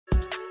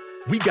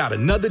We got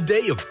another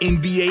day of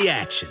NBA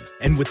action.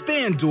 And with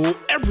FanDuel,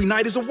 every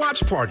night is a watch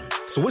party.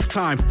 So it's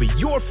time for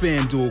your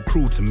FanDuel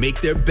crew to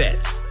make their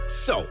bets.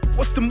 So,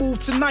 what's the move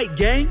tonight,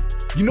 gang?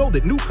 You know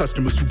that new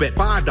customers who bet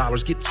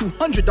 $5 get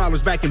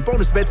 $200 back in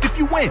bonus bets if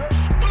you win.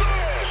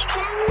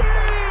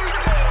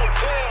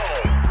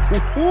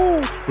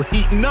 Woo-hoo, we're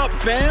heating up,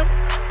 fam.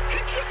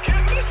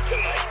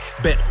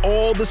 Bet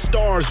all the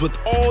stars with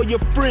all your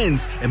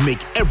friends and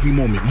make every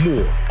moment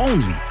more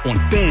only on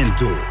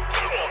FanDuel.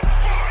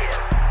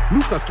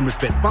 New customers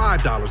bet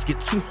 $5, get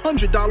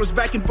 $200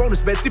 back in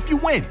bonus bets if you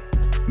win.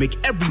 Make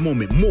every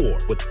moment more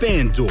with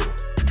FanDuel.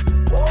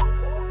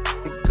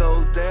 It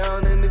goes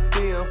down in the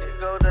DM.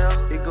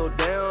 It go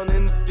down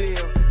in the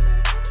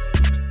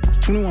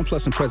DM. 21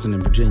 plus and present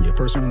in Virginia.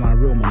 First online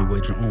real money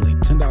wager only.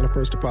 $10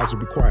 first deposit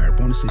required.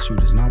 Bonus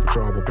issued is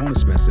non-withdrawable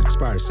bonus bets that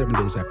expires 7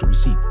 days after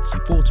receipt. See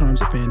full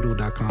terms at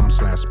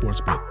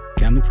FanDuel.com/sportsbook.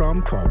 Gambling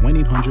problem? Call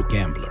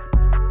 1-800-GAMBLER.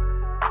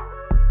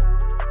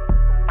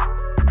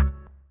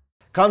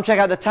 Come check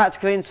out the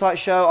Tactical Insight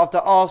Show after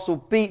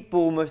Arsenal beat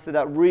Bournemouth with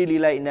that really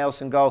late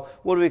Nelson goal.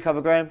 What do we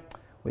cover, Graham?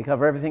 We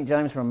cover everything,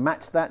 James, from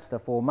match stats to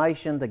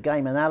formation to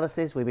game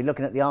analysis. We'll be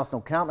looking at the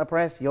Arsenal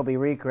counter-press. You'll be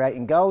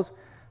recreating goals.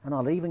 And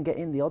I'll even get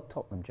in the odd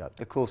Tottenham joke.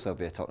 Of course there'll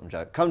be a Tottenham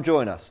joke. Come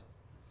join us.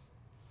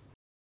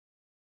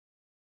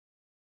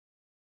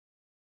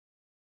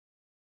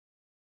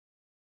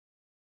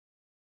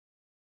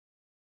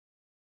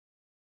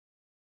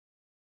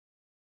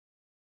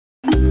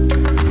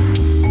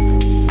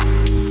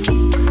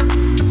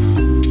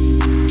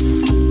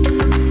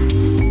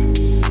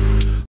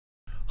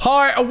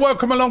 Hi and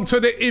welcome along to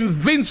the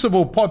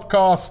Invincible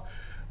podcast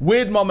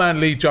with my man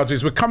Lee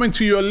Judges. We're coming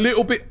to you a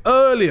little bit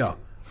earlier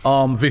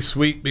this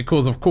week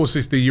because of course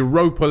it's the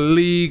Europa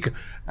League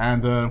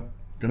and going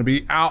to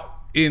be out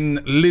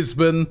in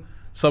Lisbon.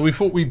 So we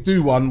thought we'd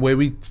do one where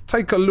we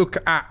take a look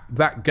at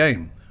that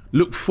game,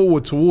 look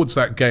forward towards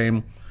that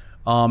game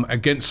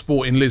against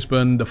Sporting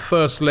Lisbon, the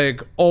first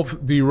leg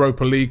of the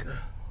Europa League.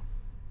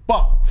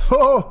 But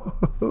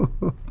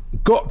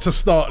got to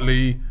start,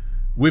 Lee,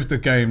 with the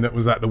game that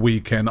was at the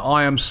weekend.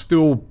 I am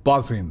still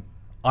buzzing.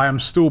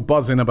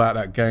 About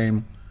that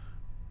game.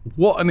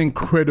 What an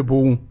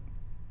incredible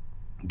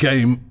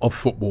game of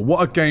football.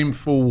 What a game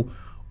full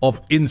of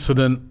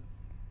incident.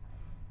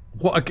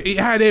 It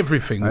had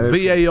everything.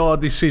 VAR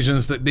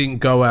decisions that didn't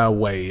go our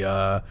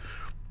way.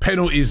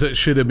 Penalties that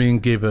should have been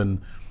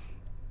given.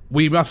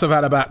 We must have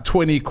had about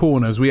 20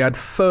 corners. We had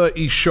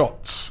 30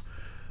 shots.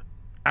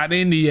 And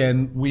in the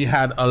end, we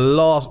had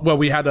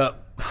a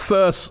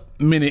first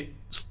minute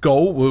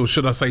goal, or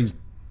should I say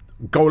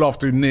goal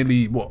after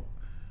nearly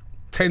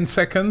 10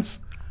 seconds.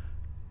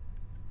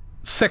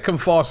 Second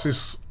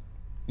fastest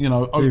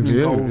opening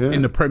goal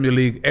in the Premier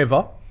League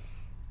ever,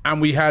 and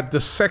we had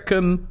the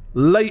second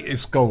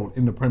latest goal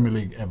in the Premier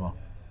League ever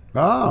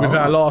with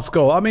our last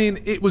goal. I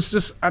mean, it was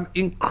just an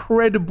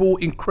incredible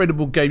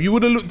game. You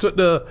would have looked at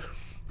the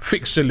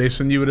fixture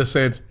list and you would have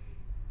said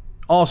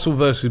Arsenal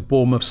versus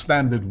Bournemouth,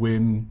 standard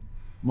win,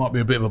 might be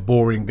a bit of a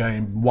boring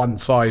game,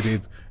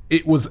 one-sided.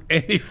 It was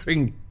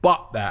anything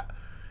but that.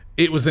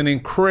 It was an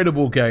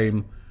incredible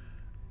game.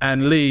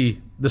 And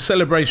Lee, the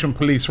celebration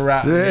police were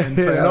out there and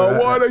saying,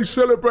 why are they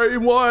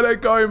celebrating? Why are they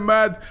going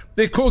mad?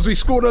 Because we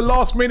scored a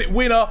last-minute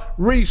winner,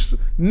 Reece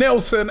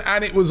Nelson,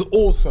 and it was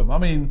awesome. I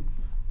mean,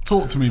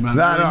 talk to me, man.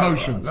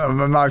 Emotions.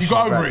 Emotions. You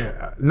got over it?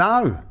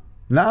 No,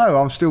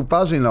 I'm still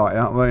buzzing like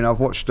that. I mean, I've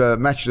watched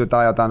Match of the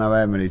Day I don't know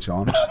how many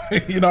times.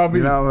 You know what I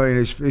mean? You know what I mean?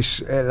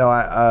 It's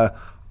like,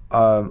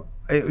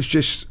 it was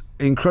just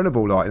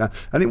incredible like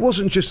that. And it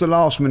wasn't just a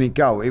last minute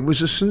goal, it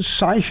was a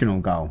sensational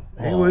goal.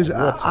 It was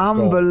an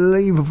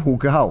unbelievable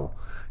goal.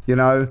 You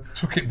know,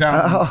 took it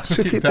down,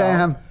 took it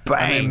down,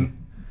 bang,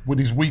 with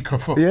his weaker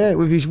foot. Yeah,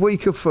 with his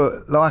weaker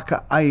foot, like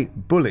a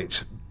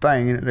bullet,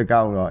 bang into the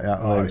goal like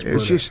that. It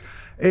was just,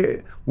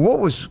 it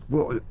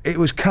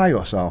was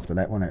chaos after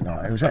that, wasn't it?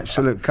 Like, it was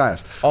absolute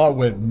chaos. I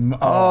went,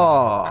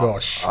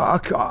 gosh,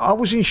 I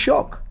was in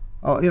shock.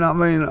 You know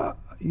what I mean?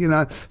 Do you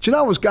know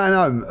I was going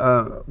home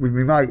with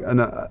my mate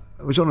and I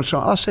was on the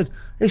side. I said,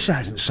 this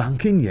hasn't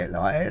sunk in yet.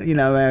 Like, you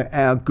know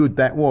how good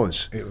that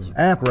was. It was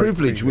our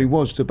privilege we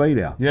was to be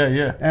there.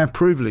 Yeah. Our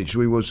privilege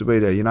we was to be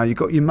there. You know, you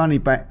got your money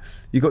back.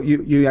 You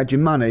had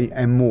your money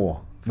and more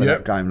for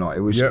that game. Like,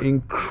 it was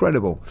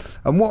incredible.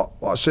 And what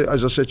I said,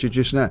 as I said to you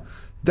just now,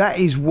 that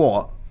is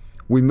what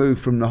we moved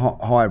from the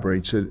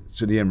Highbury to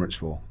the Emirates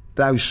for.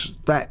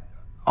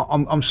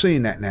 I'm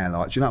seeing that now.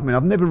 Like, do you know what I mean?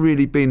 I've never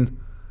really been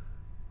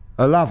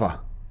a lover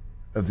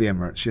of the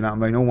Emirates, you know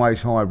what I mean?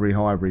 Always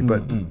Highbury,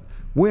 but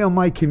we are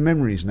making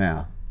memories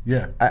now.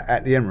 Yeah,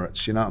 at the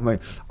Emirates, you know what I mean?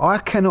 I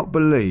cannot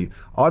believe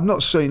I've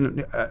not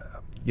seen.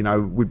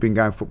 We've been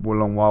going football a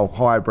long while.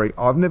 Highbury,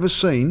 I've never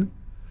seen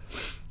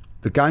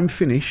the game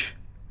finish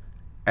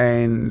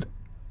and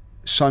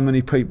so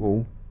many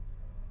people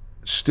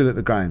still at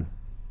the ground.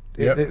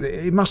 Yep.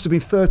 It must have been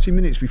 30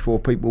 minutes before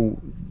people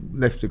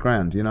left the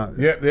ground, you know?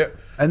 Yeah.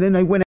 And then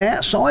they went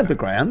outside the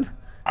ground.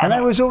 And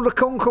there was all the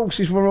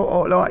concourses were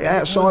like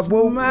outside.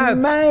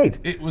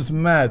 It was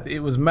mad.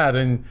 It was mad.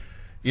 And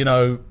you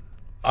know,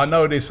 I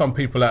know there's some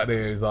people out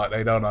there who's like,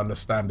 they don't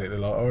understand it. They're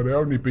like, oh, they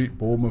only beat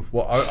Bournemouth.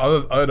 What?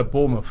 I heard a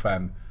Bournemouth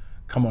fan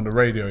come on the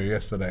radio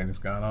yesterday and he's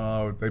going,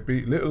 oh, they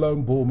beat little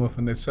old Bournemouth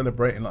and they're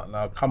celebrating. Like,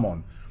 now, come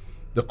on.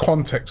 The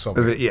context of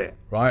it, yeah.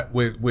 Right?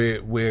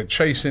 We're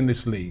chasing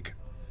this league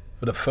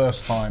for the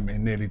first time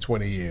in nearly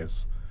 20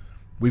 years.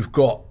 We've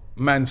got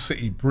Man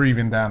City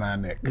breathing down our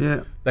neck.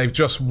 Yeah. They've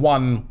just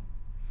won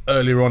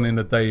earlier on in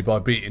the day by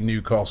beating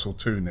Newcastle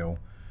 2-0.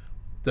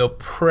 The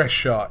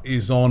pressure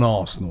is on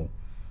Arsenal.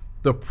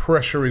 The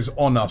pressure is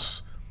on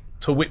us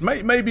to win.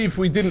 Maybe if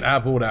we didn't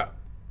have all that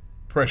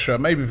pressure,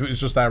 maybe if it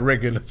was just our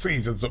regular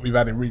seasons that we've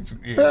had in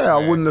recent years. Yeah,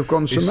 I wouldn't have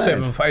gone so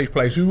mad. 7th, 8th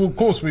place. Of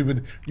course, we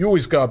would. You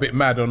always go a bit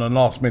mad on a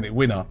last-minute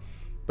winner,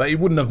 but it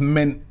wouldn't have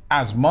meant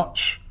as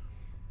much.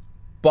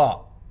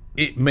 But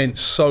it meant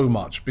so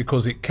much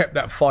because it kept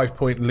that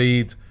 5-point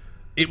lead.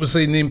 It was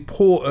an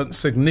important,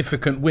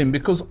 significant win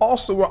because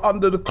Arsenal were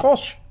under the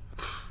cosh.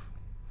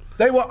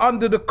 They were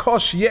under the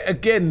cosh yet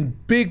again.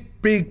 Big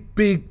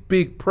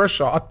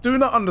pressure. I do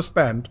not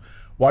understand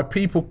why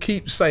people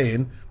keep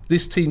saying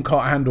this team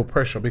can't handle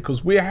pressure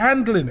because we're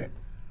handling it.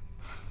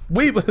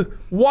 We were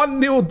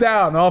 1-0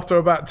 down after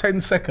about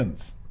 10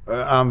 seconds.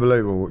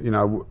 Unbelievable. You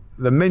know,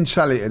 the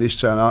mentality of this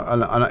turn,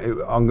 and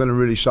I'm going to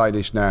really say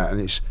this now,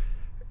 and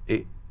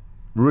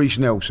Reece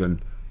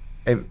Nelson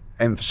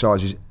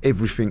emphasises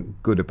everything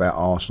good about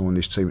Arsenal and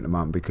this team at the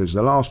moment because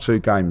the last 2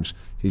 games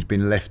he's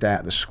been left out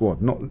of the squad,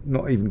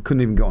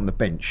 couldn't even get on the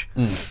bench,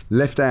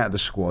 left out of the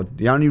squad.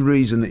 The only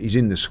reason that he's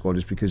in the squad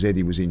is because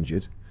Eddie was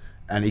injured,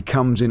 and he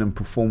comes in and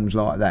performs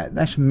like that.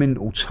 That's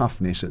mental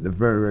toughness at the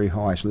very, very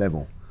highest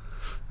level.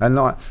 And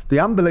like the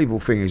unbelievable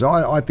thing is,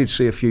 I did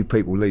see a few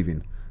people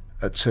leaving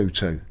at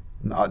 2-2.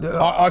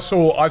 I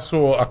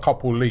saw a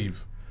couple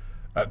leave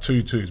at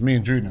 2-2s. Me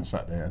and Julian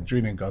sat there, and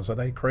Julian goes, "Are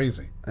they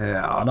crazy?"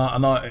 Yeah.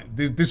 And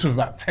this was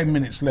about 10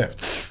 minutes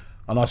left,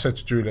 and I said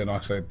to Julian,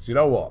 I said, "You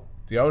know what?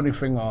 The only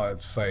thing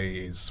I'd say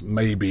is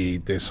maybe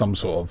there's some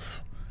sort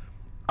of,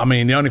 I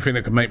mean, the only thing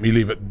that could make me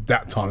leave at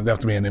that time would have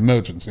to be an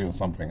emergency or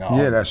something."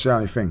 Yeah, that's the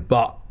only thing.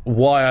 But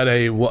why are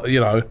they? You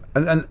know?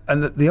 And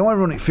the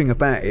ironic thing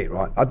about it,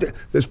 right?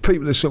 There's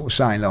people that sort of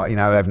saying, like, you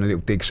know, having a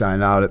little dig,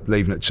 saying, "Oh,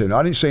 leaving at 2-0."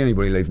 I didn't see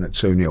anybody leaving at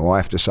 2-0. I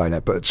have to say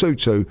that, but at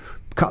 2-2.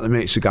 A couple of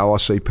minutes ago, I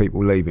see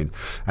people leaving,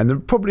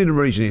 and probably the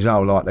reason is,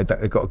 like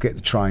they've got to get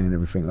the train and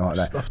everything like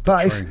that.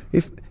 But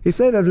if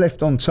they'd have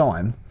left on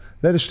time,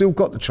 they'd have still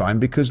got the train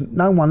because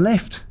no one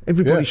left.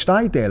 Everybody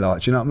stayed there,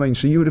 like, do you know what I mean?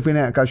 So you would have been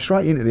able to go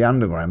straight into the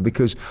underground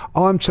because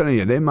I'm telling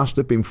you, there must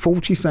have been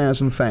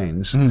 40,000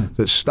 fans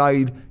that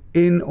stayed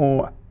in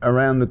or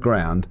around the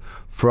ground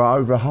for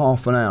over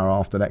half an hour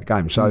after that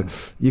game. So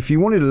if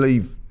you wanted to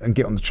leave and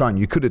get on the train,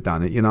 you could have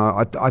done it. You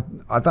know,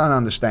 I don't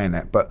understand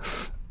that, but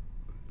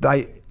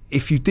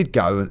if you did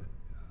go,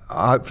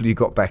 hopefully you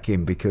got back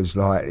in because,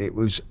 like, it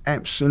was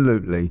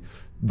absolutely.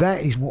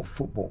 That is what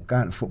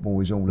going to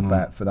football is all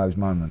about for those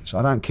moments.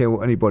 I don't care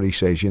what anybody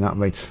says, you know what I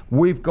mean?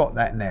 We've got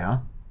that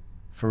now,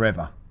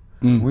 forever.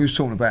 We were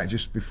talking about it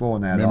just before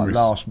now, Memories.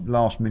 like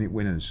last minute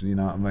winners, you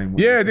know what I mean?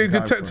 Yeah,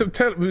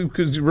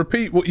 because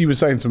repeat what you were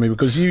saying to me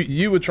because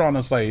you were trying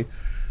to say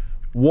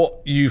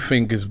what you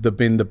think has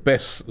been the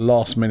best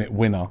last minute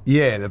winner.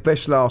 Yeah, the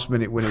best last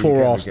minute winner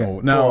for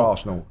Arsenal. Now, for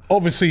Arsenal.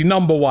 Obviously,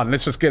 number one,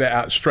 let's just get it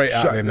out straight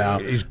out there now.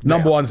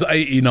 Number one's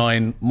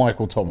 89,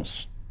 Michael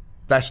Thomas.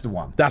 That's the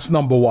one. That's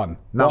number one.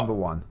 Number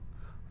one.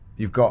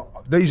 You've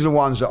got, these are the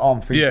ones that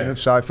I'm thinking of.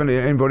 So if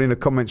anybody in the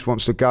comments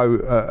wants to go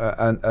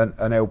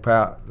and help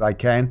out, they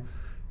can.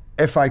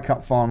 FA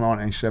Cup final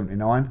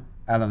 1979.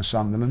 Alan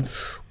Sunderland.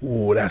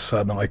 Oh, that's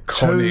an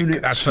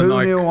iconic.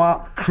 2-0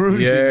 up,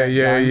 cruising.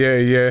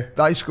 Yeah.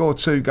 They scored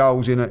 2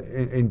 goals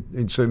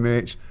in 2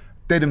 minutes.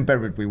 Dead and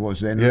buried we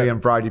was then. Yeah.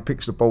 Liam Brady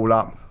picks the ball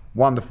up.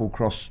 Wonderful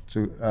cross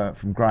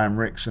from Graham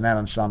Ricks, and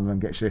Alan Sunderland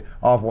gets it.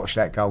 I've watched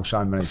that goal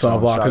so many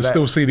times. I can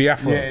still see the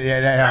afro.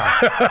 Yeah.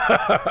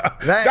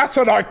 That's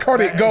an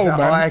iconic goal,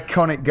 man.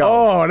 Iconic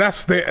goal.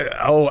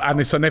 And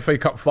it's an FA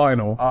Cup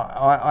final.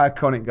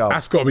 Iconic goal.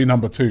 That's got to be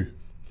number 2.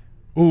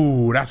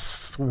 Ooh,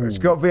 it's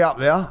got to be up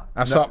there.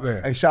 Up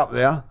there. It's up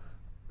there.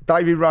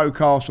 David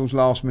Rocastle's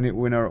last minute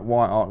winner at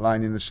White Hart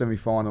Lane in the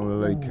semi-final of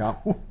the League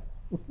Cup.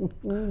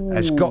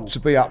 It's got to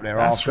be up there.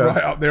 That's after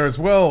right up there as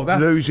well.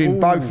 That's losing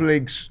both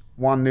legs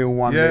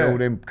 1-0,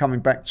 then coming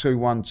back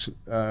 2-1,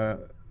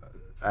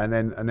 and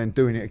then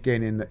doing it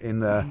again in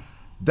the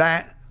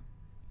that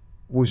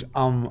was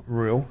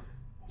unreal.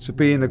 To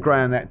be in the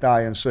ground that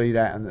day and see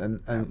that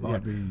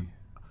and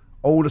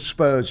all the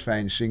Spurs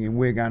fans singing,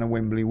 "We're going to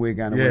Wembley, we're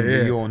going to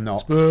Wembley, you're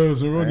not."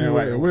 Spurs are on your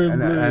way to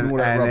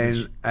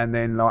Wembley, and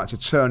then like to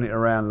turn it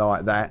around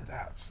like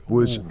that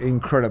was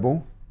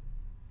incredible.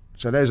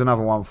 So there's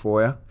another one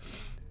for you.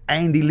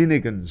 Andy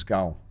Linegan's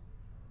goal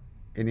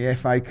in the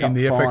FA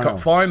Cup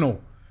final.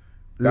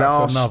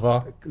 That's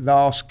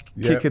last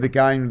kick of the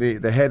game,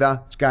 the header.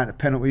 It's going to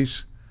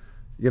penalties.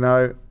 You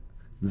know,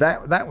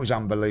 that was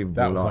unbelievable.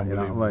 That was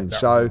unbelievable. You know what I mean?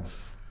 So.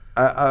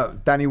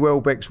 Danny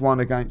Welbeck's one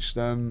against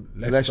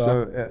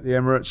Leicester at the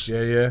Emirates.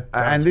 Yeah.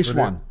 And this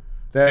brilliant.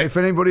 one. If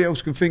anybody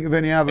else can think of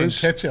any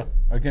others. Nketiah.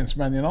 against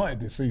Man United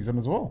this season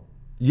as well.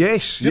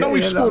 Yes. Do you know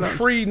we've scored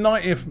 3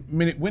 90th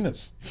minute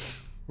winners,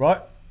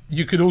 right?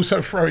 You could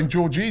also throw in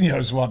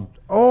Jorginho's one.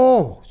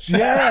 Oh,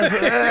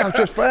 yeah. I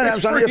just found out it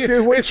was only a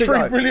few weeks ago.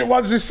 It's 3 brilliant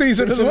ones this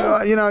season as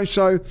well. You know,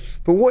 so,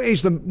 but what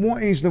is the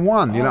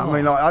one? You know what I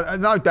mean? Like,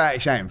 no doubt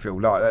it's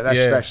Anfield. Like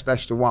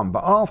that's the one.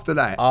 But after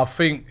that, I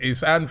think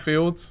it's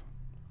Anfield.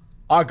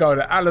 I go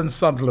to Alan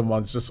Sunderland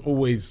one's just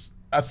always,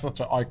 that's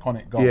such an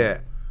iconic goal. Yeah.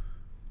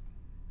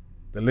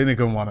 The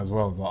Linegan one as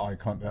well is an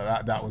icon.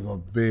 That was a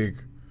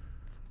big,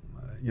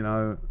 you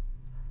know.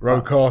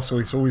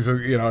 Rocastle, it's always,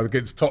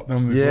 against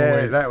Tottenham.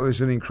 That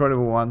was an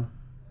incredible one.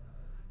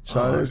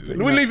 So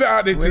we'll leave it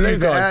out there to you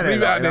guys.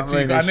 Leave it out there to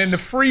you. And then the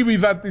 3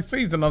 we've had this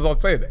season, as I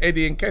said,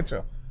 Eddie and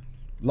Ketcher.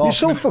 You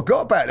sort of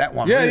forgot about that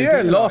one. Yeah,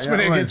 really, last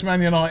minute against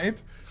Man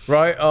United,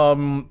 right?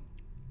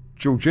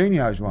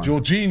 Jorginho's one.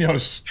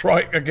 Jorginho's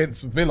strike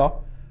against Villa,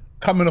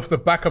 coming off the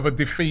back of a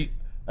defeat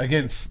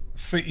against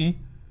City,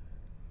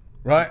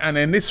 right? And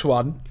then this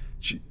one.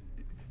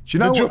 Do you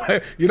know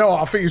what? You know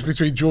what? I think it's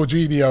between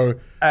Jorginho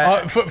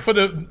for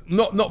the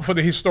not for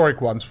the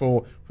historic ones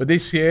for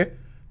this year,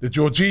 the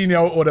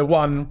Jorginho or the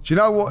one. Do you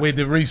know what? With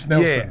the Reece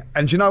Nelson. Yeah,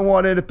 and do you know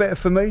why they're the better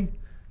for me?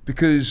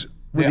 Because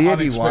with the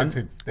Eddie one,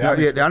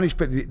 the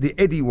unexpected, the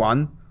Eddie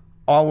one,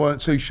 I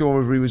weren't too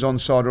sure if he was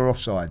onside or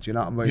offside. Do you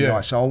know what I mean? Yeah.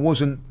 Like, so I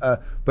wasn't.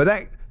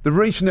 But the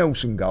Reece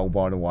Nelson goal,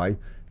 by the way,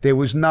 there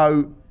was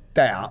no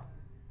doubt.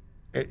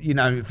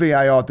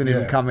 VAR didn't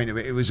even come into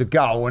it. It was a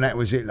goal, and that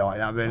was it. Like,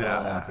 I mean,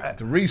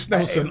 the Reece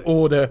Nelson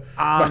order,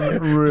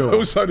 unreal.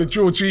 Also the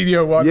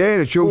Jorginho one. Yeah,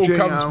 the Jorginho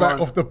ball comes back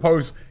off the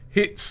post,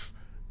 hits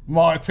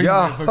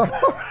Martinez.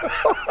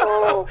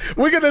 Yeah.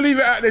 We're going to leave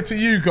it out there to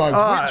you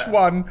guys. Which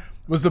one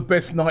was the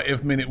best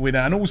 90th minute winner,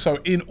 and also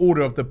in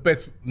order of the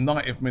best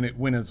 90th minute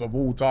winners of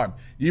all time?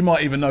 You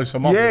might even know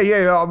some others.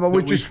 Yeah.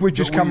 We just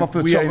come off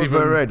the top of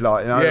our head,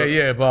 like,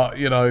 Yeah, but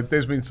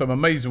there's been some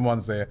amazing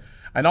ones there.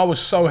 And I was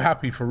so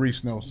happy for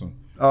Reece Nelson.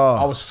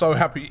 I was so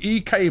happy. He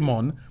came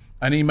on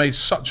and he made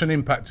such an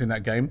impact in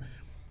that game.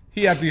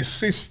 He had the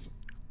assist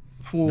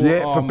for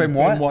Ben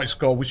White's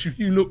goal, which if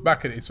you look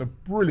back at it, it's a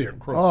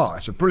brilliant cross. Oh,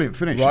 it's a brilliant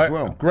finish as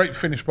well. A great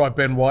finish by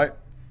Ben White.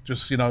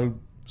 Just,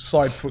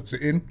 side foots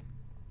it in.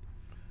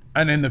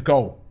 And then the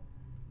goal.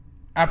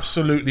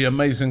 Absolutely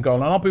amazing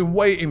goal. And I've been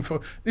waiting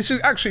for... This is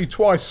actually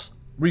twice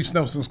Reece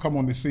Nelson's come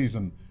on this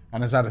season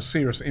and has had a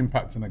serious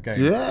impact in the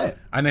game. Yeah.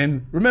 And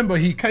then, remember,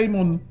 he came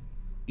on...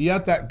 He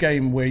had that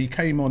game where he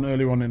came on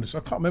earlier on in this.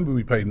 I can't remember who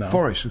he played now.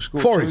 Forest, who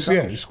scored 2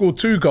 goals. He scored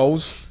 2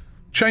 goals,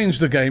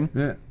 changed the game,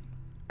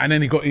 and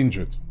then he got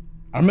injured.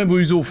 I remember we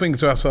was all thinking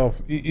to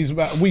ourselves, he's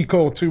about a week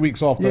or 2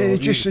 weeks after.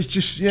 Just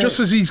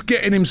as he's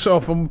getting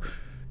himself,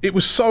 it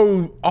was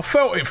so, I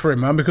felt it for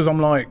him, man, because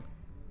I'm like,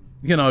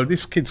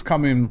 this kid's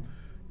coming,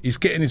 he's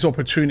getting his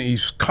opportunity,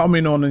 he's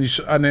coming on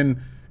and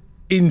then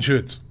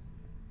injured.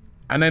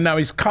 And then now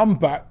he's come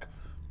back,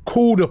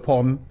 called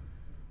upon.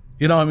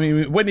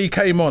 When he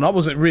came on, I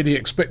wasn't really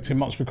expecting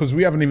much because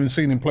we haven't even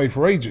seen him play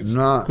for ages.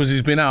 No. Because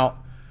he's been out.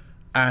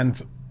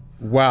 And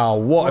wow,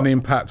 what an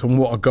impact and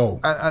what a goal.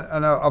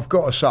 And I've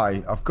got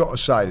to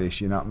say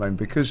this, you know what I mean?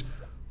 Because,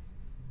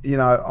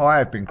 I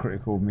have been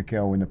critical of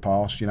Mikel in the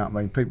past, you know what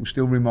I mean? People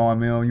still remind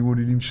me, you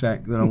wanted him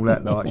sacked and all that.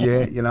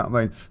 You know what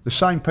I mean? The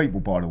same people,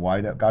 by the way,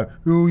 that go,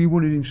 you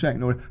wanted him sacked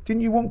and all that.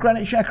 Didn't you want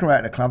Granit Xhaka out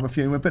of the club a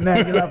few months? But now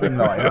you love him, you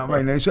know what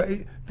I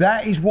mean?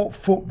 That is what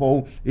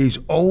football is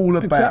all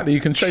about. Exactly,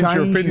 you can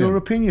change your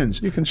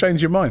opinions. You can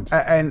change your mind.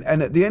 And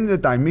at the end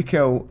of the day,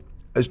 Mikel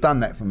has done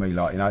that for me,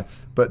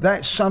 But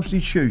that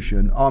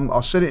substitution,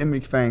 I said it in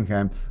my fan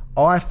camp,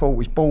 I thought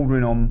was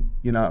bordering on,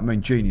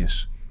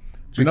 genius.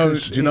 Do you know?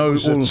 It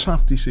was a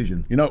tough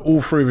decision.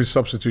 All 3 of his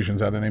substitutions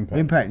had an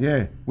impact.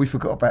 Yeah. We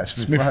forgot about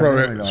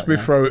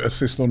Smith Rowe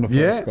assist on the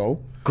first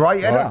goal.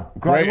 Great header.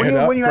 Great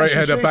header. Great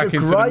header back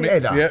into the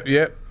mix. Header.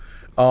 Yep.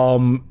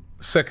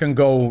 Second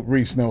goal,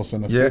 Reece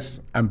Nelson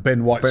assist, and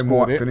Ben White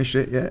scored it. Finished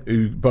it. Yeah.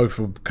 Who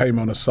both came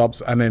on as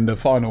subs, and then the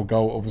final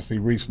goal, obviously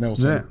Reece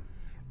Nelson,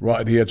 right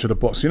at the edge of the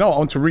box. I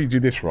want to read you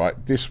this. Right,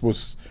 this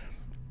was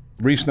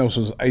Reece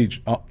Nelson's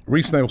age.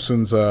 Reece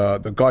Nelson's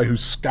the guy who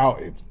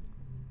scouted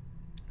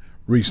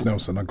Reece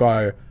Nelson, a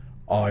guy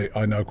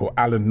I know called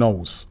Alan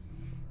Knowles,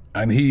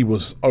 and he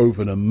was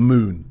over the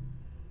moon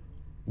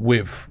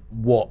with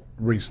what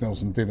Reece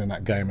Nelson did in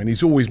that game. And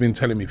he's always been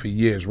telling me for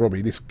years,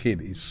 Robbie, this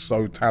kid is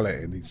so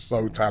talented. He's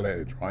so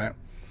talented, right?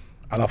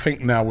 And I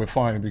think now we're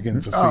finally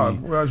beginning to see...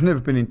 I've never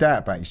been in doubt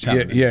about his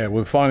talent. Yeah,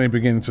 we're finally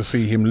beginning to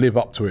see him live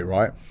up to it,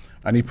 right?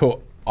 And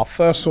I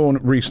first saw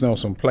Reece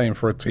Nelson playing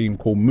for a team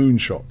called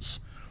Moonshots.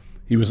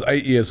 He was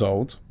 8 years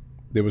old.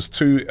 There was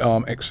 2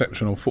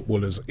 exceptional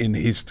footballers in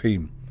his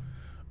team.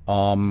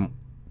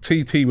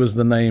 TT was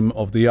the name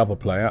of the other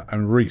player,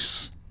 and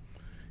Reece.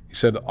 He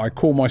said, I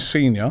called my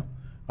senior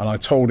and I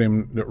told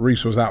him that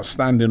Reece was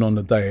outstanding on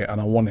the day and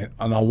I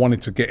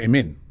wanted to get him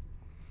in.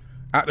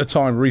 At the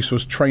time, Reece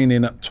was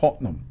training at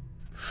Tottenham.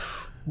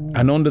 Ooh.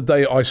 And on the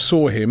day I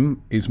saw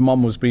him, his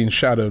mum was being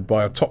shadowed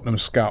by a Tottenham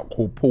scout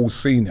called Paul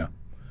Senior.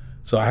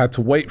 So I had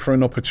to wait for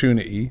an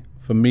opportunity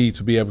for me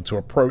to be able to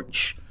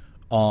approach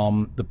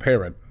the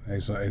parent.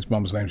 His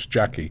mum's name's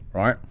Jackie,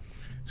 right?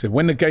 He said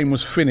when the game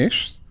was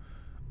finished,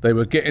 they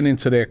were getting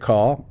into their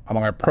car, and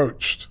I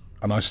approached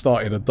and I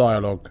started a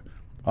dialogue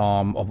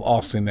of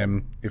asking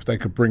them if they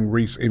could bring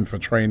Reece in for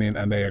training,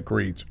 and they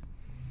agreed.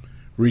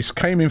 Reece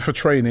came in for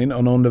training,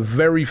 and on the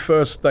very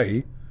first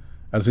day,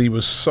 as he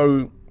was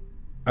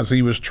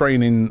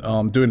training,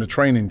 doing the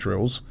training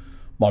drills,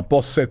 my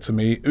boss said to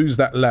me, "Who's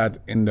that lad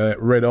in the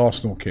red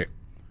Arsenal kit?"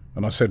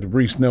 And I said,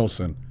 "Reece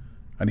Nelson."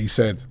 And he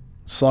said,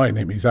 "Sign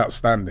him, he's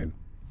outstanding."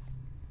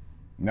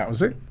 And that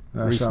was it.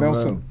 Reece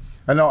Nelson.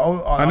 And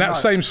that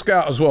same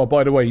scout as well,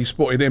 by the way, he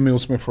spotted Emil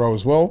Smith-Rowe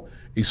as well.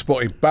 He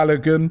spotted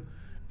Balogun.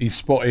 He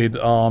spotted,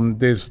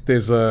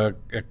 there's a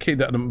kid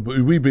that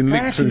we've been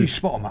linked to. How can you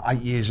spot him at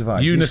 8 years of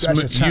age? Yunus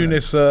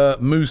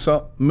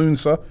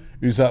Musa,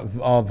 who's at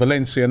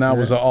Valencia now,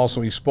 was at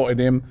Arsenal. He spotted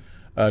him.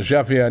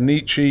 Javier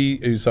Nietzsche,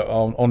 who's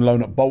on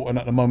loan at Bolton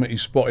at the moment, he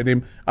spotted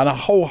him. And a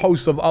whole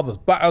host of others.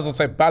 But as I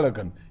said,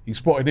 Balogun, he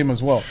spotted him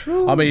as well.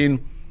 Sure. I mean,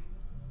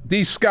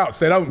 these scouts,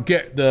 they don't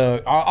get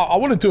the... I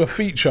want to do a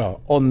feature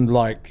on,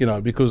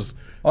 because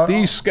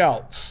these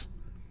scouts...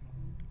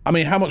 I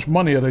mean, how much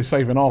money are they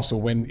saving Arsenal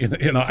when,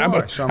 how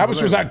much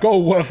was that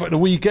goal worth at the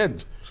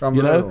weekend? And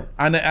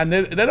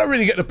they don't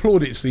really get the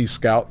plaudits, these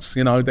scouts,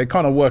 they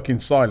kind of work in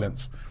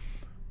silence.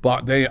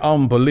 But they're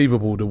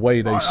unbelievable the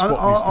way they spot these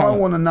talent. I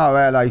want to know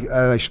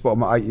how they spot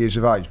them at 8 years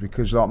of age,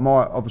 because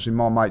obviously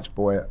my mate's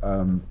boy,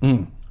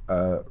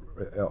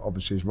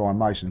 obviously is Ryan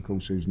Mason, of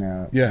course, who's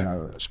now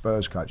a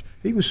Spurs coach.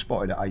 He was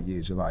spotted at 8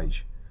 years of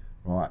age,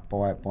 right,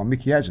 by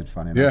Mickey Hazard,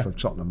 funny enough, of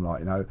Tottenham,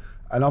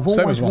 And I've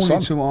always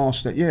wanted to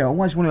ask that. Yeah, I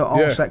always wanted to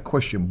ask that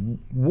question.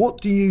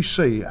 What do you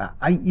see at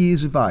 8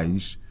 years of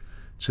age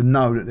to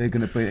know that they're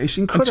going to be? It's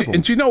incredible.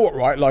 And do you know what?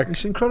 Right,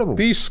 it's incredible.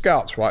 These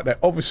scouts, right? They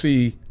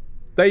obviously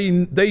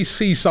they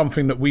see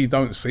something that we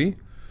don't see.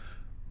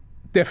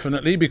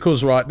 Definitely,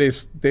 because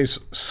there's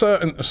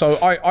certain. So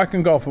I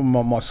can go from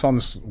my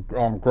son's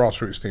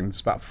grassroots team.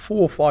 There's about 4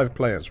 or 5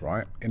 players,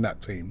 right, in that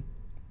team,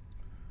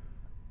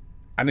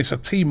 and it's a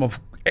team of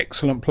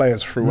excellent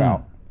players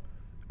throughout,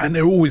 and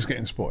they're always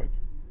getting spotted.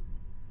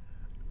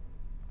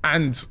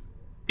 And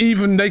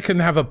even they can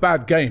have a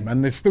bad game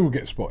and they still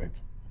get spotted.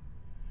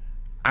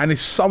 And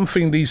it's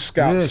something these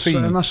scouts see.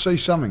 So they must see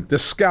something. The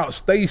scouts,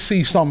 they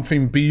see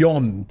something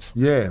beyond.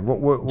 Yeah,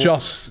 what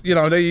just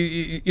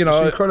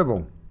It's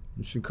incredible.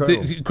 It's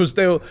incredible because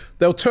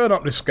they'll turn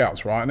up the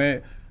scouts, right?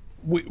 And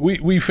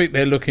we think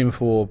they're looking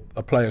for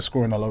a player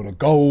scoring a load of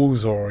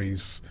goals, or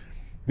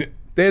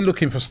they're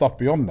looking for stuff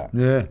beyond that.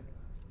 Yeah,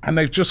 and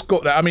they've just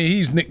got that. I mean,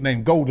 he's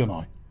nicknamed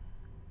GoldenEye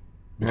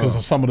because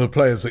of some of the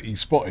players that he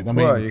spotted. I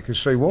mean, you can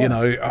see what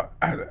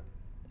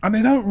and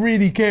they don't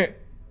really get.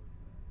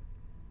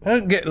 They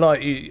don't get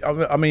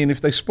I mean, if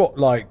they spot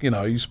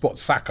you spot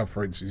Saka,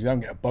 for instance, you don't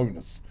get a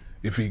bonus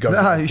if he goes.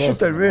 No, you should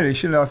do, really,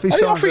 shouldn't you?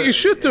 I think you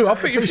should do. I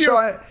think if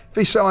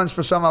he signs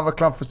for some other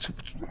club for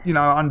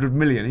 100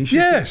 million, he should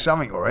get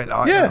something for it. You know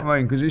what I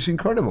mean? Because it's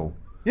incredible.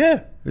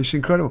 Yeah, it's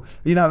incredible.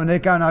 And they're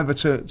going over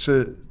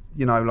to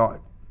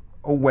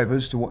all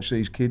weathers to watch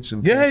these kids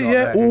and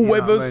all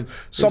weathers.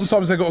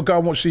 Sometimes they've got to go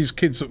and watch these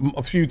kids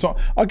a few times.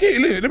 Let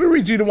me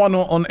read you the one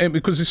on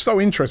because it's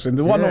so interesting.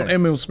 The one on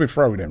Emil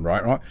Smith-Rowe then,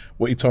 right?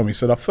 What he told me. He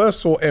said, I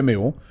first saw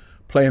Emil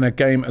playing a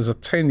game as a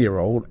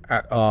 10-year-old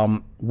at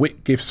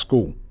Whitgift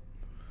School.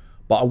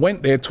 But I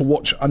went there to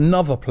watch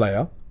another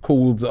player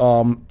called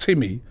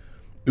Timmy,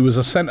 who was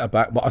a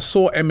centre-back, but I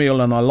saw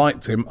Emil and I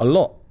liked him a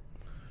lot.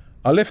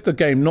 I left the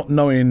game not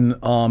knowing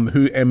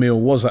who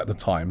Emil was at the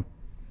time,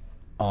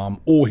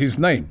 or his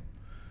name.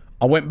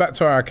 I went back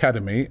to our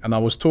academy and I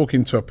was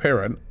talking to a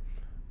parent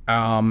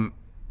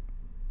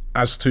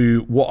as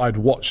to what I'd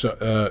watched at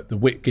the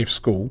Whitgift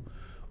School.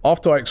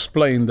 After I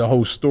explained the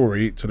whole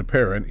story to the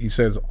parent, he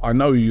says, I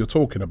know who you're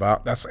talking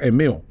about, that's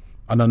Emil,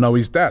 and I know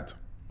his dad.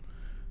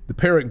 The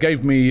parent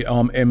gave me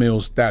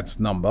Emil's dad's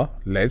number,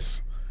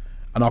 Les,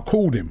 and I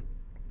called him.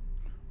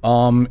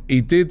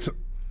 He did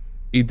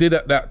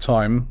at that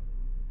time.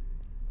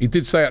 He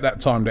did say at that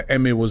time that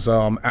Emil was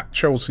at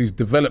Chelsea's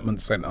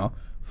development centre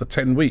for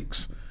 10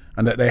 weeks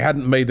and that they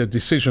hadn't made a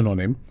decision on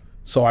him.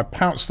 So I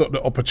pounced at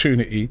the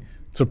opportunity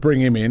to bring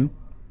him in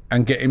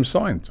and get him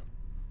signed.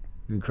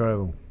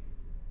 Incredible.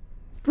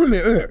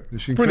 Brilliant, isn't it?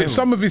 It's brilliant.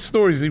 Some of his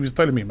stories he was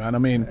telling me, man. I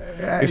mean,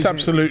 it's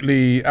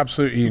absolutely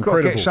incredible. You've got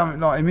to get something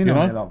like him in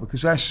there,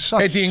 because that's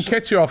such... Eddie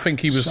Nketiah, I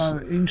think he was... So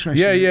interesting.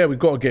 Yeah, we've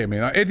got to get him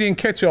in. Eddie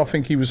Nketiah, I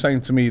think he was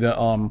saying to me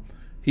that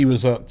he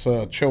was at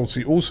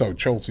Chelsea, also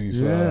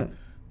Chelsea's...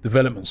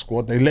 development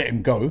squad. They let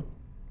him go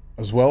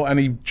as well, and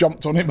he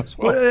jumped on him as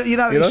well.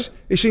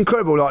 It's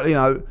incredible,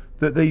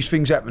 that these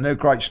things happen. They're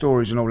great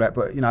stories and all that,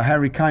 but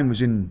Harry Kane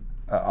was in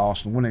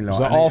Arsenal, wasn't he?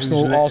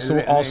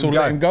 Arsenal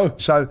let him go.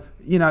 So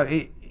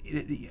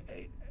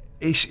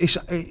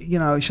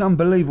it's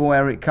unbelievable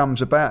how it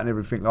comes about and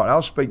everything like that. I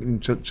was speaking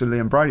to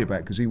Liam Brady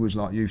about, because he was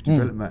like youth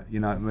development, you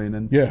know what I mean?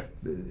 And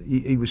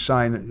he was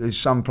saying that there's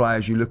some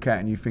players you look at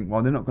and you think,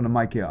 well, they're not going to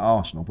make it at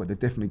Arsenal, but they're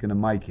definitely going to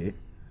make it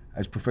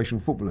as professional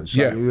footballers.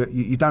 So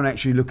you don't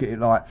actually look at it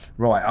like,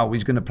 right,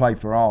 he's going to play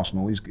for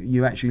Arsenal.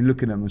 You actually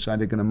look at them and say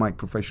they're going to make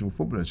professional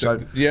footballers. So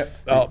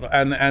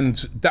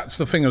and that's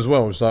the thing as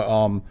well, is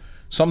that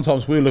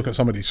sometimes we'll look at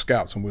some of these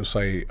scouts and we'll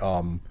say,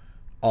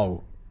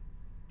 well,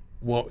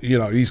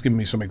 he's given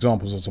me some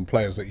examples of some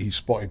players that he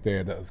spotted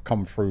there that have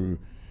come through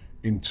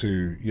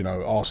into,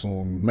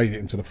 Arsenal and made it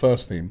into the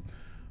first team.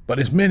 But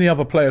there's many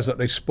other players that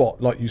they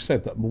spot, like you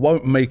said, that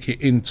won't make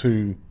it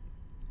into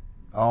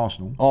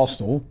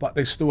Arsenal, but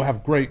they still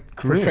have great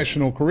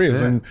professional careers.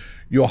 Yeah. And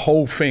your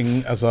whole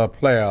thing as a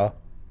player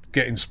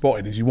getting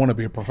spotted is you want to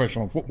be a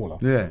professional footballer.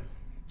 Yeah.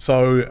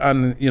 So,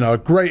 and, a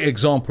great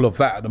example of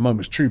that at the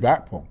moment is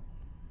Chuba Akpom.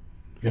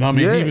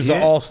 He was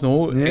at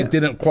Arsenal. Yeah. It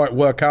didn't quite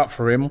work out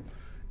for him.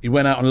 He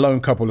went out on loan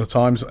a couple of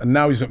times, and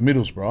now he's at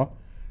Middlesbrough.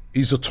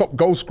 He's the top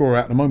goal scorer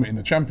at the moment in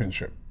the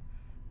Championship.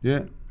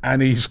 Yeah.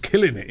 And he's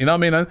killing it.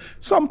 And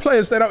some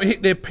players, they don't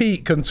hit their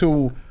peak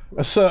until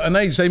a certain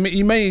age.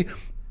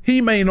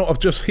 He may not have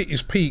just hit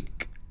his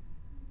peak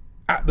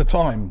at the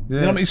time.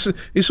 Yeah.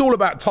 It's all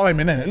about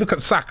timing, isn't it? Look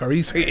at Saka.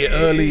 He's hit it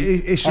early.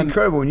 It's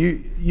incredible. And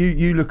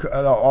you look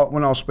at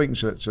when I was speaking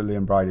to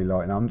Liam Brady,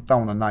 I don't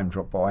want to name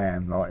drop, but I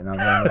am.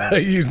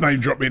 He's name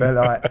dropping.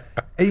 But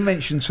he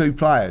mentioned two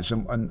players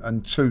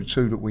and two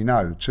that we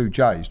know, two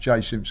J's,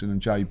 Jay Simpson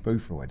and Jay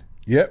Boothroyd.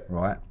 Yep.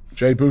 Right.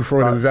 Jay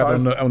Boothroyd, we've had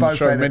on the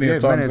show many a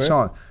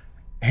time.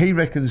 He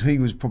reckons he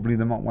was probably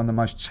one of the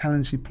most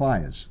talented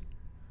players.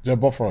 Jay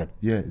Boothroyd.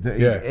 Yeah, that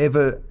he'd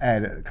ever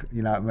had.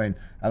 You know what I mean?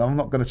 And I'm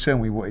not going to tell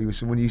me what he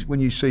was. When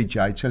you see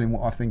Jay, tell him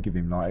what I think of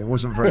him. It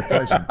wasn't very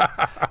pleasant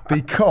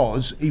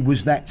because he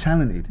was that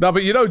talented. No,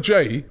 but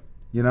Jay.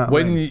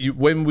 When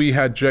when we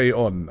had Jay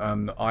on,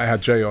 and I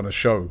had Jay on a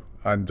show,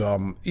 and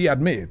he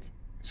admitted.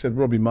 He said,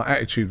 Robbie, my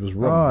attitude was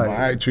wrong.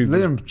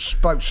 Liam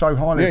spoke so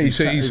highly. Yeah,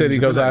 he said he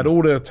goes, I had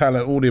all the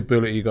talent, all the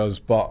ability, he goes,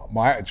 but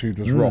my attitude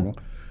was wrong.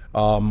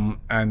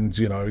 And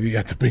he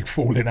had the big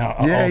falling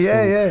out at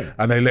Arsenal,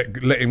 and they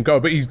let him go.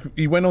 But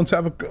he went on to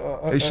have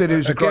he said he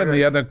was he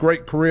had a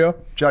great career.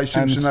 Jay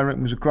Simpson, I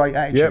reckon, was a great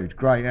attitude,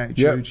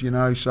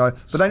 So,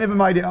 but they never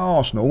made it at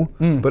Arsenal.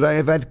 But they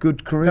have had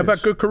good careers. They've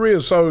had good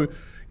careers. So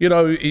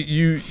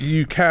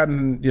you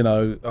can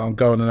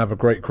go on and have a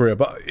great career.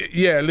 But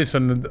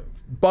listen,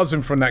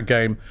 buzzing from that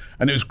game,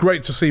 and it was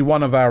great to see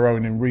one of our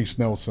own in Reece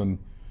Nelson.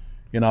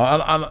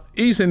 And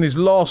he's in his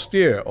last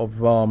year of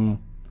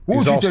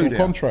his Arsenal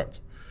contract.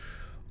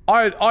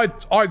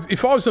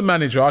 If I was the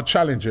manager, I'd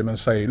challenge him and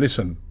say,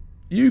 listen,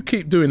 you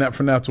keep doing that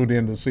from now till the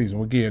end of the season,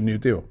 we'll give you a new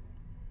deal.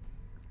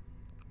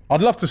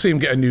 I'd love to see him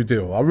get a new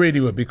deal. I really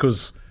would,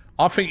 because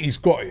I think he's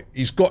got it.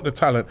 He's got the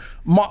talent.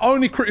 My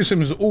only criticism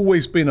has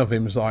always been of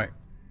him is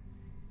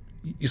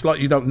it's like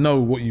you don't know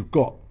what you've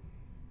got.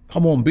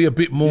 Come on, be a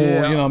bit more,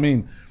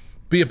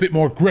 be a bit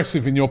more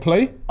aggressive in your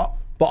play.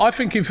 But I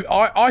think if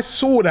I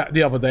saw that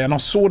the other day, and I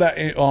saw that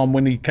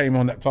when he came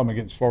on that time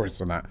against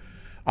Forest and that,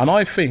 and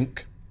I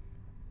think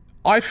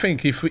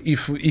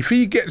if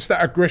he gets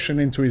that aggression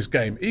into his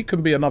game, he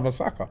can be another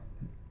Saka.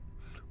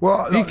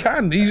 Well, he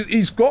can.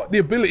 He's got the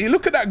ability.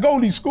 Look at that goal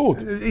he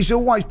scored. He's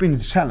always been a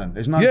talent.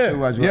 There's no two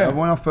ways. Yeah.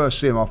 When I first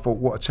see him, I thought,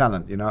 what a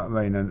talent. You know what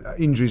I mean? And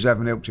injuries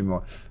haven't helped him.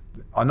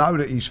 I know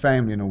that his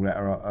family and all that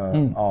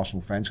are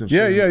Arsenal fans. I've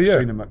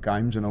seen him at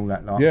games and all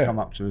that. Come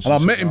up to us. And I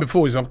met him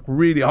before. He's a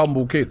really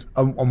humble kid.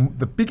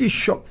 The biggest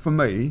shock for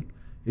me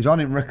is I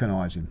didn't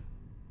recognise him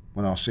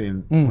when I see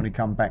him when he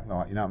come back. You know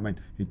what I mean?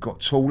 He got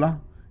taller.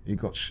 He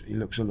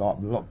looks a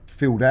lot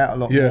filled out a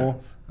lot more.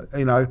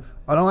 And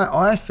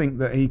I think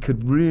that he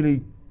could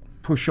really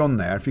push on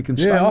there if he can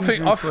stay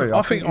injury free.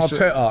 I think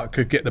Arteta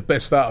could get the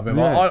best out of him.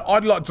 Yeah.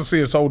 I'd like to see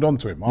us hold on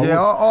to him.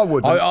 I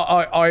would.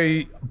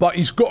 But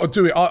he's got to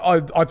do it.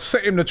 I'd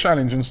set him the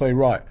challenge and say,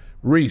 right,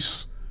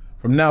 Reece,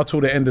 from now till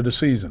the end of the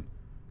season,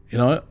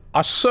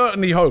 I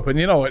certainly hope, and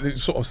it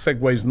sort of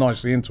segues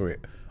nicely into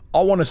it.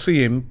 I want to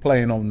see him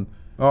playing on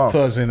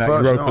Thursday in that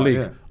Europa League.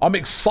 Yeah. I'm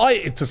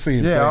excited to see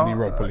him play in the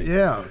Europa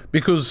League.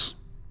 Because,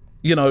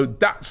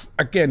 that's,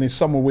 again, is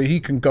somewhere where he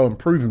can go and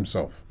prove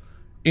himself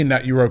in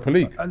that Europa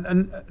League.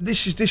 And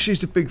this is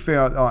the big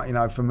fear,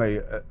 for me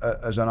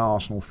as an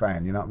Arsenal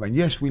fan. You know what I mean?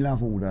 Yes, we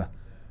love all the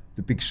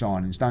big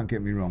signings. Don't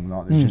get me wrong,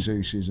 like the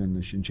Jesuses and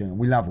the Shinchenko.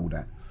 We love all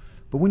that.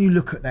 But when you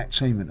look at that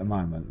team at the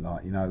moment,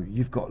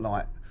 you've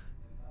got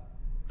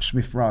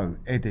Smith Rowe,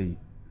 Eddie,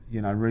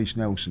 Reece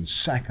Nelson,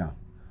 Saka,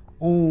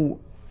 all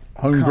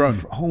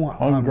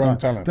homegrown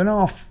talent. Then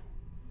I'll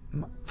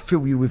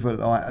fill you with more,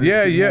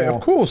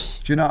 of course.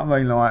 Do you know what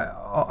I mean?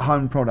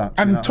 Home products.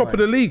 And top of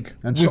the league.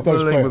 And top of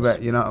the league with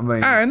that, you know what I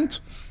mean? And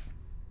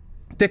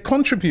they're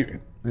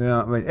contributing.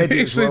 Yeah, I mean,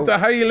 it's the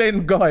Hale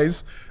End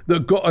guys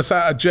that got us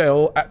out of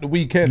jail at the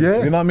weekend.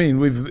 Yeah. You know what I mean?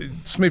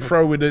 With Smith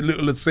Rowe with a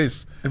little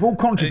assist. They've all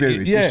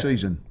contributed this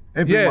season.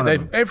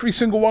 Every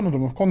single one of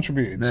them have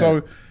contributed. Yeah.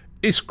 So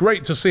it's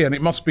great to see, and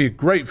it must be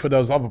great for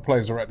those other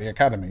players who are at the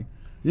academy.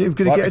 Yeah, you're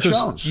going to get a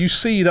chance. You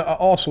see that at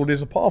Arsenal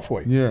there's a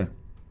pathway. Yeah.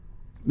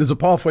 There's a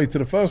pathway to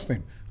the first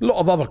team. A lot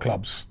of other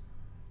clubs,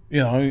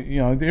 You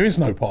know, there is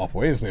no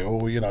pathway, is there?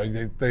 Or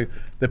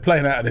they're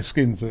playing out of their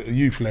skins at a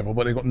youth level,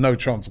 but they've got no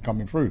chance of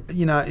coming through.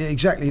 You know,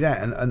 exactly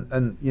that,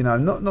 and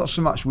not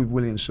so much with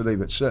William Saliba,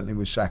 but certainly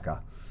with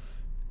Saka.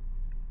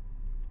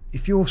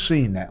 If you're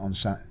seeing that on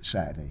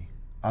Saturday,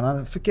 and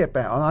I forget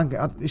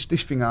about this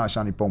thing. It's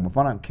only Bournemouth.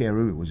 I don't care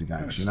who it was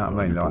against. You know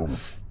what I mean? Like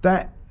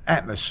that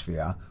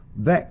atmosphere,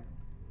 that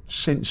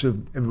sense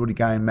of everybody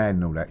going mad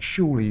and all that.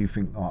 Surely you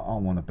think, like, I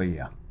want to be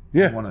here.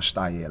 Yeah. I want to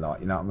stay here. Like,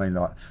 you know what I mean?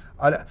 Like,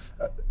 I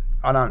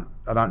don't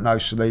know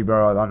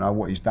Saliba. I don't know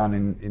what he's done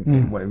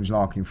in what it was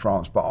like in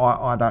France. But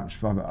I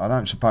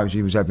don't suppose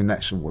he was having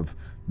that sort of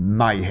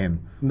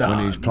mayhem when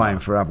he was playing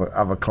for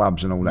other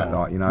clubs and all that.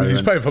 Like, you know, he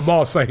was playing for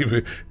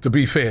Marseille. To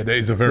be fair, there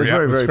is a very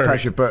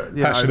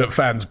passionate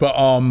fans. But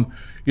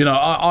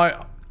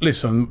I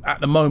listen.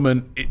 At the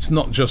moment, it's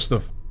not just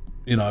the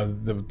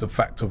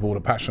fact of all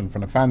the passion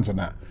from the fans and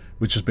that,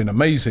 which has been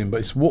amazing.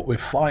 But it's what we're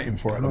fighting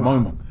for at the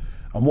moment,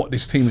 and what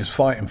this team is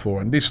fighting for.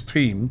 And this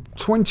team,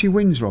 20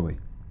 wins, Robbie.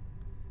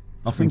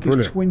 I think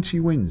it's 20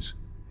 wins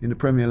in the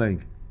Premier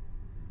League.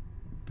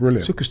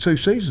 Brilliant. It took us 2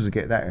 seasons to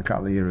get that a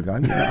couple of years ago.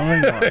 You know what I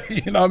mean? Like,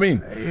 you know what I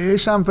mean?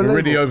 It's unbelievable.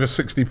 Already over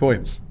 60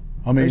 points.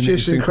 I mean,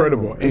 it's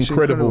incredible.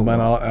 Incredible,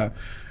 man.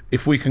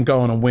 If we can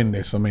go on and win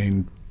this, I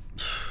mean...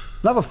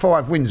 Another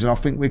 5 wins and I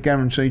think we're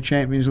guaranteed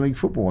Champions League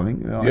football, I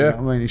think. I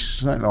mean, it's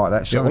something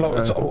like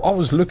that. I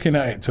was looking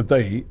at it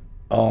today,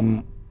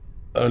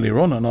 earlier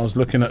on, and I was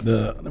looking at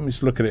let me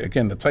just look at it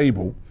again, the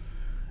table,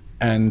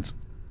 and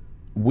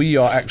we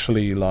are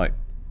actually like...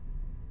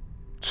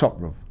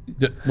 Top, Rob.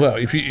 Well,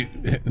 if you...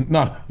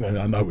 No,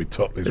 I know we're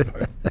top.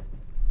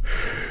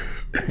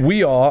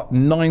 We are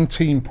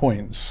 19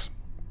 points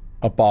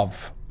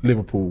above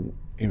Liverpool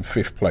in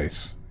 5th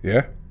place,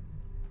 yeah?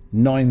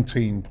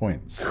 19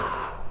 points.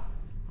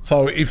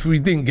 So if we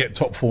didn't get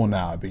top 4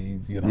 now, it'd be,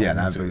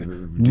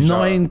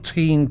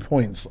 19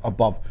 points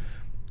above.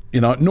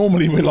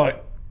 Normally we're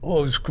like,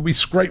 could we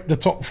scrape the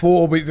top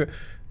 4? But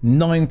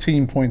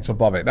 19 points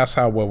above it. That's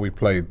how well we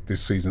played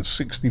this season.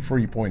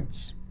 63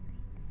 points.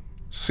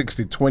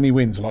 20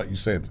 wins, like you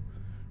said.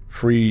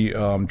 3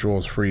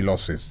 draws, 3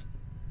 losses.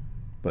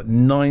 But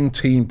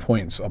 19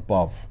 points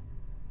above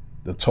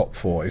the top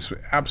 4. It's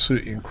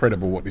absolutely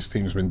incredible what this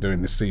team's been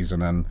doing this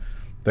season, and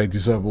they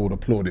deserve all the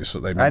plaudits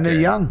that they've been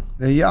getting.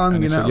 They're young,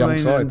 and you know what I mean?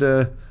 Side.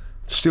 And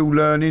still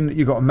learning.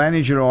 You've got a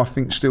manager, I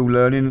think, still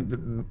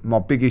learning. My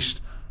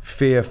biggest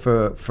fear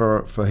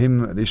for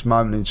him at this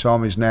moment in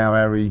time is now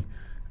Harry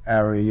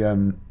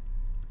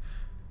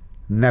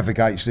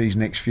navigates these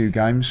next few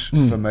games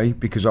for me,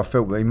 because I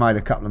felt that he made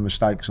a couple of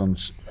mistakes on...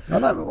 I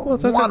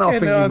think he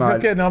made.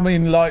 Again, I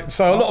mean,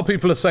 so a lot of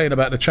people are saying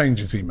about the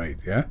changes he made,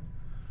 yeah?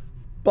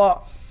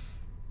 But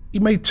he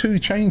made 2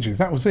 changes,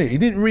 that was it. He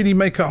didn't really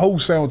make a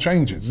wholesale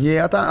changes.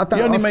 Yeah, I don't.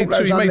 He only made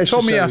 2. He made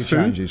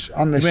Tomiyasu. He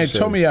made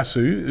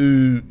Tomiyasu,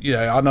 who,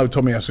 I know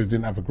Tomiyasu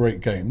didn't have a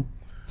great game,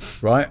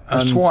 right?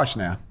 That's twice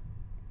now.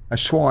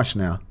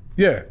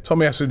 Yeah,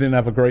 Tomiyasu didn't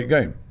have a great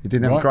game. He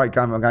didn't have a great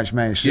game against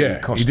Man City.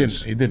 Yeah, he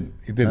didn't.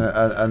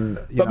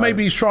 But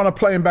maybe he's trying to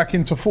play him back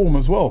into form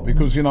as well,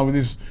 because,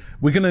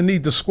 we're going to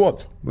need the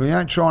squad. Well, he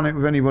ain't trying it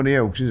with anybody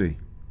else, is he?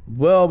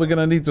 Well, we're going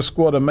to need the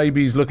squad, and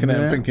maybe he's looking at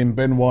him thinking,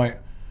 Ben White,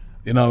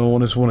 I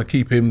just want to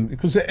keep him,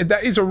 because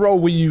that is a role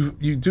where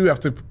you do have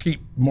to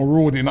keep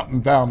marauding up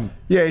and down.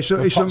 Yeah, it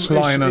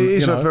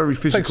is a very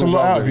physical takes a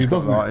lot role out of you,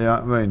 doesn't it? Yeah,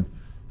 I mean,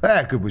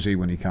 how good was he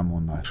when he came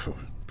on, though?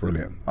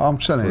 Brilliant. I'm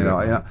telling you,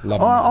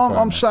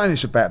 I'm saying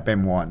this about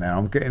Ben White now.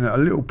 I'm getting a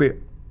little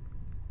bit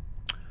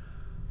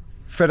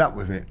fed up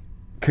with it.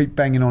 Keep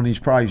banging on his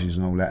praises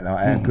and all that,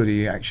 how good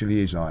he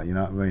actually is, you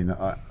know what I mean?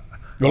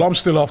 Well, I'm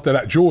still after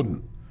that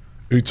Jordan,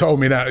 who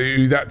told me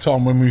that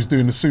time when we was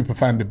doing the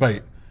superfan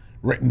debate,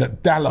 written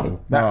that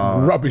Dallo,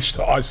 rubbish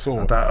that I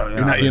saw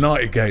in that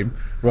United game,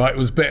 right,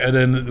 was better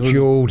than...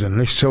 Jordan,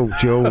 let's talk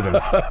Jordan.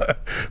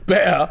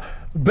 better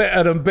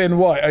than Ben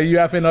White. Are you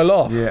having a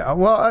laugh? Yeah,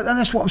 well, and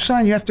that's what I'm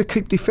saying. You have to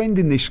keep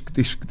defending this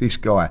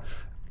guy.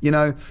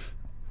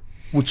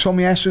 Would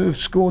Tomiyasu have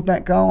scored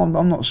that goal?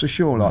 I'm not so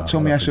sure.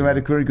 Tomiyasu had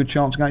a very good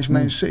chance against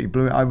Man City,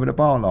 blew it over the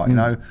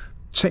bar.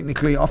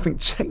 Technically, I think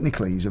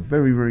he's a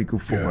very, very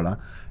good footballer.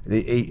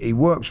 He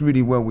works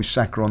really well with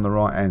Saka on the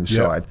right hand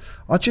side.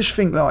 I just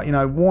think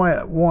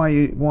why are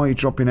you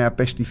dropping our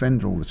best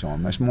defender all the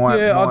time? That's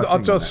my I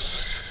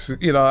just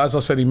as I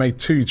said, he made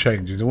 2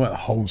 changes. It weren't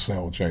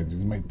wholesale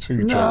changes. He made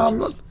 2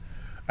 changes,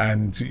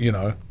 and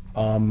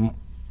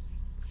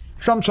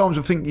sometimes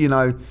I think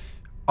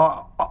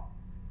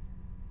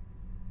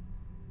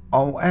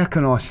how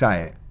can I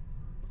say it?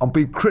 I'll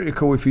be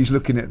critical if he's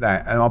looking at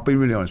that, and I'll be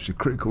really honest,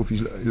 critical if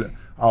he's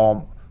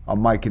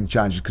I'm making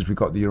changes because we've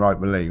got the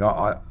Europa League.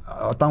 I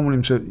don't want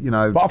him to,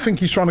 But I think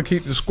he's trying to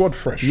keep the squad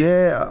fresh.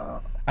 Yeah.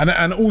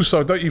 And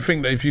also, don't you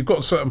think that if you've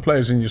got certain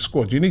players in your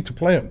squad, you need to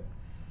play them,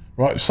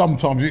 Right,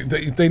 sometimes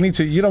they need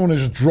to. You don't want to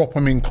just drop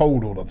them in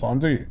cold all the time,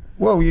 do you?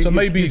 Well,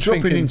 maybe you're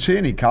dropping in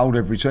Tierney cold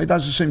every time. He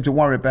doesn't seem to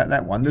worry about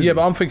that one, does he? Yeah,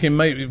 but I'm thinking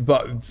maybe.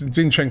 But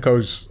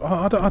Zinchenko's.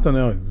 I don't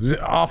know.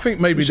 I think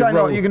maybe I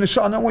know what you're going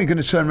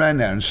to turn around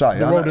there and say.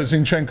 The role that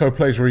Zinchenko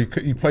plays, where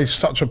he plays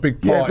such a big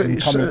part. And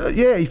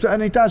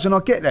he does, and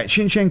I get that.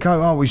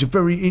 Zinchenko, he's a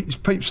very.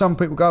 Some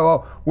people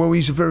go,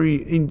 he's a very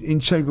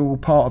integral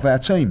part of our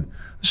team.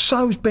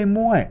 So is Ben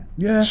White.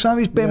 Yeah. So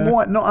is Ben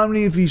White. Not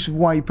only of his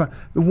way, but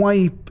the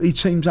way he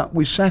teams up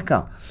with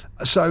Saka.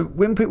 So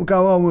when people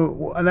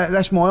go, and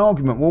that's my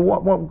argument. Well,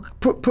 what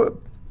put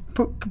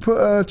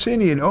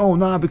Tierney in? Oh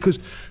no, because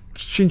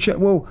Zinchenko.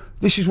 Well,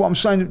 this is what I'm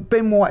saying.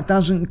 Ben White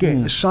doesn't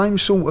get the same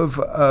sort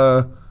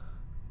of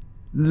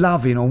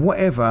loving or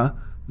whatever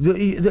that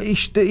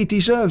he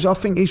deserves. I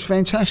think he's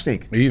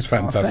fantastic. He's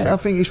fantastic. I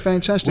think he's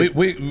fantastic.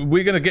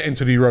 We're going to get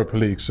into the Europa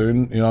League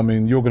soon. You know, I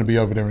mean, you're going to be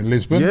over there in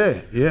Lisbon.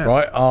 Yeah.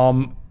 Right.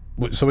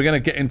 So we're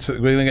going to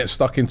get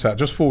stuck into that.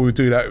 Just before we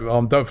do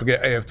that, don't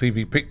forget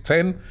AFTV Pick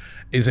 10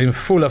 is in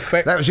full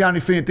effect. That was the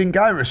only thing that didn't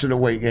go rest of the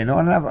weekend.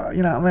 I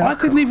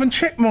didn't even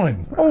check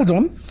mine. Hold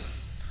on.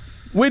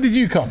 Where did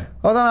you come?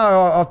 I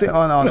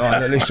don't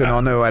know. Listen, I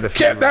knew I had a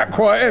few. Kept that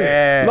quiet.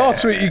 Yeah.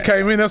 Last week you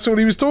came in, that's all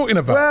he was talking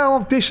about. Well,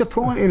 I'm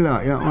disappointed,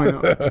 like. You know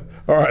what I mean?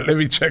 All right, let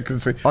me check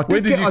and see. I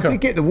did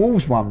get the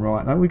Wolves one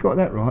right, though. We got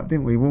that right,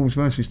 didn't we? Wolves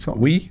versus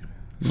Tottenham. We?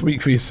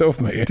 Speak for yourself,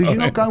 mate. Did you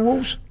not go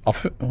Wolves?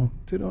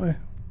 Did I?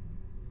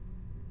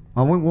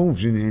 I went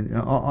Wolves in the end.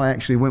 I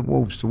actually went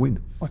Wolves to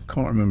win. I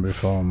can't remember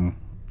if I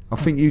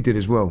think you did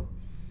as well.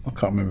 I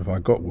can't remember if I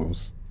got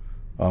Wolves.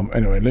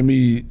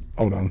 Anyway,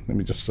 hold on. Let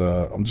me just,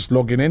 I'm just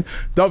logging in.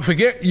 Don't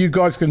forget, you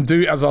guys can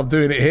do as I'm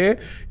doing it here.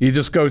 You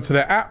just go to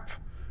the app,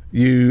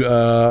 you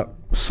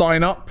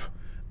sign up,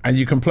 and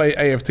you can play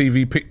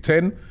AFTV Pick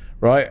 10,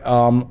 right?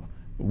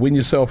 Win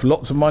yourself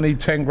lots of money,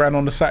 10 grand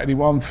on the Saturday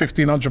one,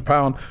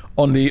 £1,500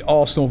 on the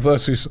Arsenal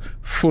versus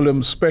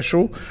Fulham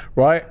special,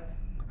 right?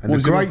 And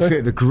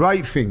the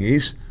great thing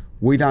is,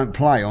 we don't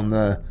play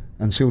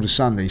until the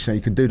Sunday, so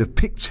you can do the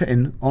Pick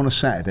 10 on a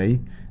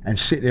Saturday and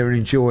sit there and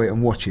enjoy it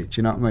and watch it. Do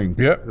you know what I mean?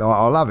 Yeah.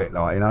 I love it,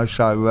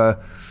 so...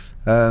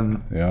 yeah,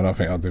 I don't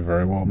think I did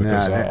very well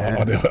because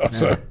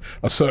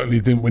I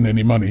certainly didn't win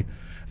any money,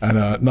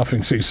 and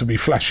nothing seems to be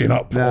flashing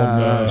up.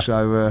 No.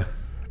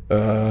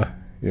 It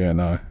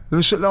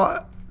was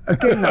like,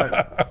 again,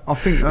 though, I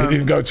think... it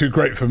didn't go too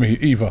great for me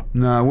either.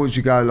 No, what did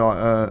you go,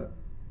 like,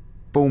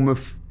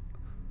 Bournemouth...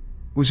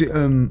 Was it...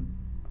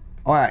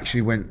 I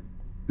actually went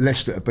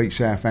Leicester to beat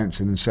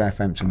Southampton and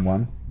Southampton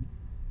won.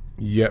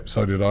 Yep,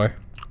 so did I.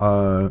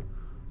 I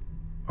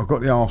got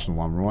the Arsenal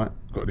one right.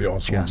 Got the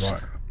Arsenal one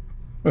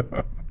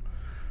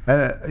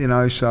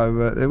right.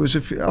 So there was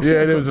a few.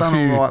 There was a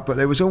few. Right, but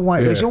there's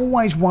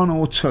always one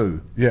or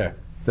two. Yeah.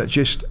 That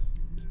just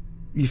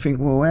you think,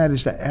 well, how did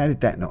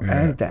that not? Yeah.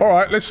 How did that? All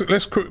right,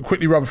 let's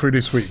quickly run through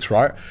this week's,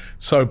 right?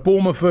 So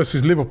Bournemouth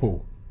versus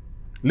Liverpool.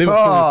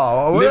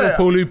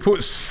 Liverpool who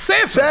put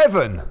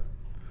seven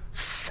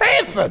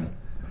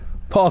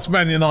past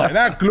Man United.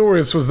 How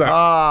glorious was that?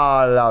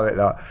 I love it.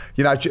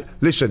 Like,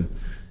 listen,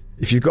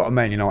 if you've got a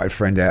Man United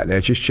friend out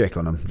there, just check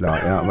on them.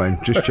 Like, you know what I mean?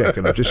 Just check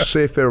on them. Just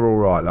see if they're all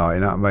right. Like, you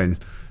know what I mean?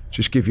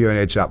 Just give you an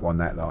heads up on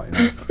that. Like,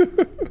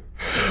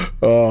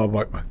 Oh,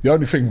 my, the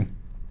only thing,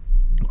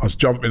 I was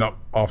jumping up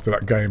after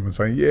that game and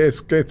saying, yes,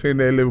 get in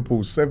there, Liverpool,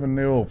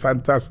 7-0,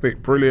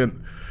 fantastic, brilliant.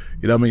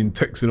 You know what I mean?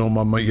 Texting all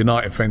my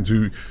United fans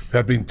who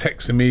had been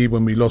texting me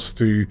when we lost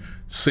to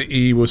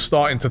City, were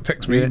starting to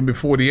text me even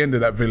before the end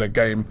of that Villa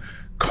game.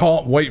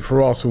 Can't wait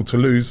for Arsenal to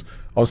lose.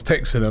 I was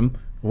texting them.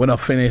 When I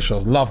finished, I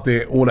loved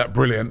it, all that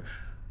brilliant.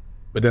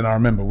 But then I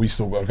remember we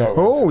still got to go.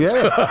 Oh,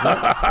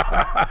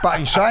 yeah. But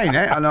in saying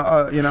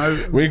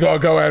that, we got to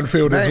go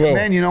Anfield as well.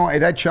 Man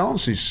United had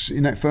chances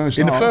in that first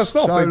half. In the first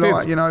half, so,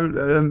 they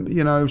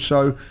did.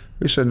 So,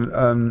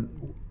 listen,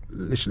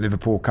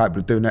 Liverpool capable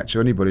of doing that to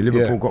anybody.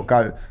 Liverpool got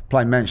to go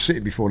play Man City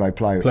before they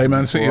play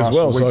Man City as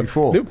well. So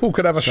Liverpool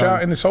could have a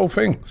shout in this whole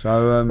thing.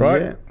 So,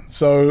 right? Yeah.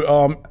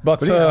 So,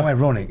 but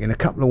ironic, in a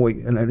couple of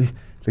weeks, and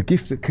the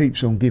gift that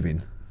keeps on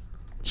giving,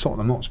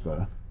 Tottenham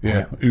Hotspur.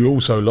 Yeah, who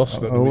also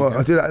lost. They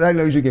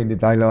lose again,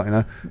 did they?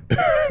 Like,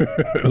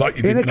 like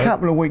you in a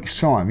couple of weeks'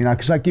 time,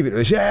 because they give it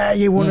to us. Yeah,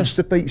 you want us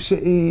to beat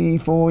City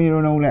for you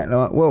and all that.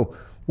 Like, well,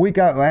 we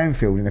go to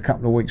Anfield in a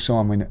couple of weeks'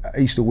 time, in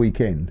Easter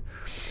weekend,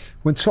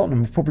 when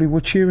Tottenham probably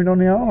were cheering on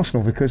the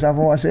Arsenal because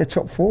otherwise their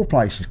top 4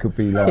 places could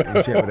be like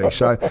in jeopardy.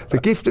 So the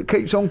gift that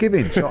keeps on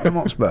giving, Tottenham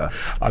Hotspur.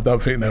 I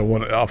don't think they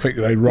want it. I think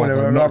they'd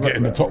rather not get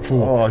in the top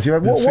 4. What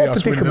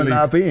predicament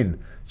are they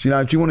in? Do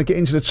you want to get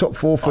into the top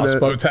 4 for I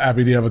spoke to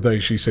Abby the other day.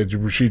 She said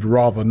she'd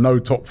rather no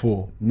top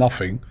 4,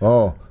 nothing.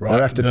 Oh,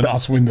 right, than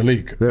us win the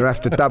league. They'll have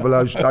to double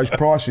those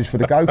prices for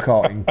the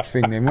go-karting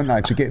thing then, wouldn't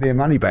they, to get their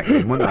money back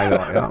then, wouldn't they?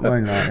 Like, you know what I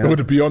mean? Like,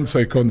 With the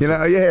Beyonce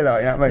concert. You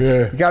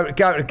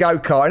go to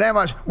go-karting, how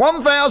much?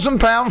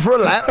 £1,000 for a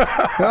lap.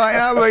 Like, you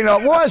know what I mean?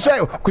 Like, why is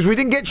that? Because we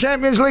didn't get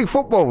Champions League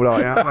football, like,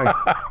 you know what I mean?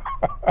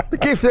 The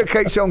gift that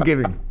keeps on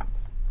giving.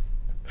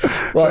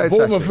 Right,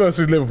 Bournemouth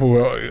versus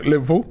Liverpool.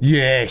 Liverpool.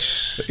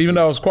 Yes. Even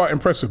though I was quite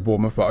impressed with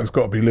Bournemouth, but it's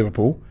got to be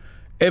Liverpool.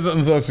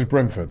 Everton versus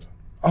Brentford.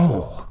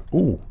 Oh.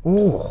 Ooh.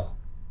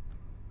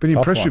 Been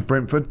impressed one. with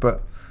Brentford,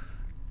 but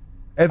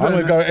I'm going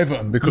to go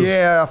Everton because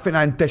I think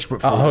they're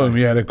desperate for at home.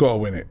 Yeah, they've got to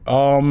win it.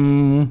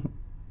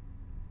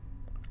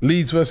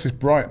 Leeds versus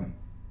Brighton.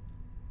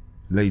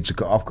 Leeds have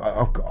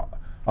got.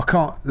 I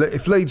can't.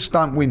 If Leeds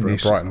don't win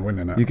this, Brighton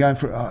winning it. You're going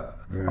for.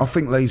 I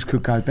think Leeds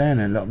could go down.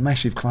 A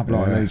massive club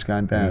like Leeds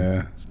going down.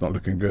 Yeah, it's not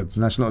looking good.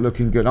 That's not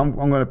looking good. I'm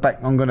going to back.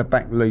 I'm going to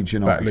back Leeds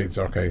United. Back Leeds,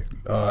 okay.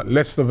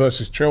 Leicester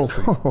versus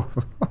Chelsea.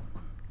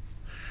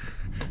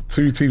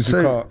 Two teams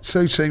who can't.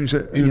 Two teams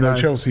that Even though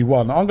Chelsea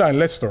won, I'm going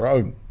Leicester at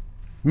home.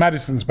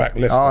 Madison's back.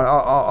 Leicester.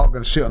 I'm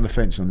going to sit on the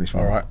fence on this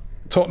one. All right.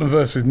 Tottenham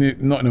versus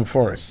Nottingham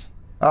Forest.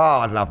 Oh,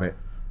 I'd love it,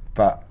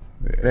 but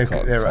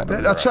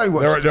I'll tell you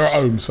what. They're at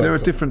home. So they're a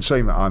different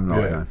team at home,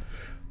 like that.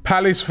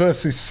 Palace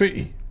versus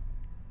City.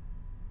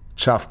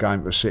 Tough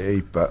game for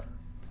City, but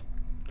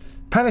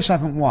Palace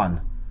haven't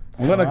won.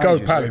 I'm going to go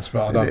Palace,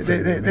 but I don't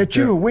think they're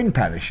due a win,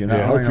 Palace. You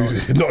know, hopefully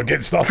not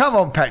against us. Come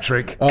on,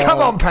 Patrick. Come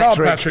on,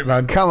 Patrick,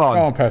 man. Come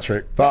on,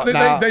 Patrick. But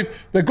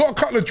they've got a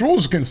couple of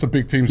draws against the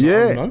big teams. Yeah.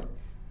 At home,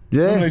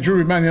 Yeah, they drew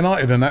with Man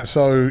United and that.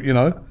 So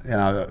yeah.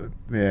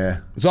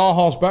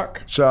 Zaha's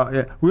back.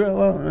 So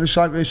let's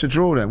hope it's a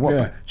draw then. What?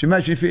 Yeah. Do you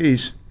imagine if it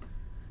is?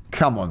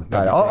 Come on,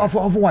 Dad. I've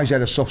always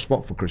had a soft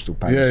spot for Crystal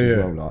Palace as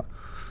well. Like.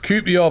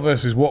 QPR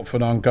versus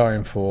Watford, I'm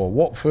going for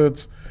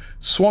Watford.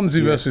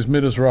 Swansea versus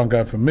Middlesbrough, I'm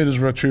going for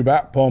Middlesbrough.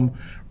 Chuba Akpom.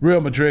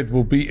 Real Madrid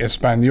will beat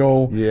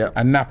Espanyol. Yeah.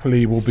 And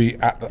Napoli will beat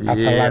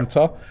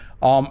Atalanta.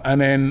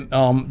 And then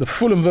the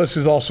Fulham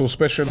versus Arsenal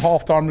special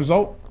half-time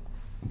result.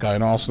 I'm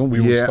going Arsenal. We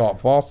will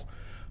start fast.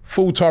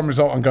 Full-time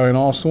result, I'm going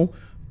Arsenal.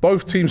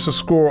 Both teams to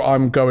score,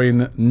 I'm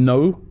going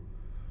no.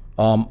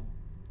 Over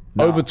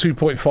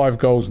 2.5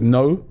 goals,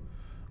 no.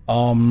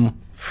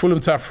 Fulham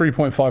to have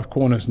 3.5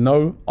 corners,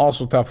 no.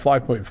 Arsenal to have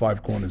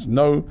 5.5 corners,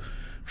 no.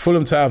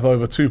 Fulham to have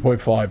over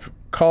 2.5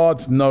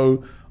 cards,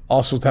 no.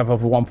 Arsenal to have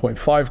over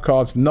 1.5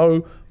 cards,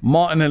 no.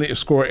 Martinelli to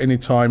score at any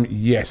time,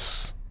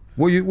 yes.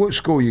 What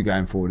score are you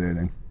going for there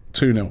then?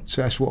 2-0.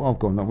 So that's what I've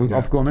gone.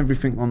 I've gone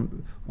everything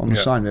on the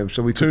same level.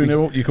 So we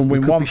 2-0. You can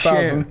win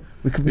 1,000.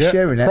 We could be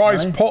sharing that.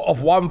 Prize pot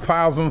of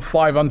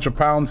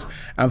 £1,500,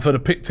 and for the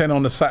Pit 10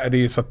 on the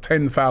Saturday, it's a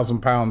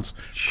 £10,000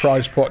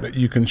 prize pot that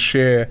you can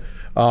share.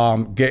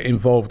 Get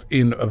involved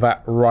in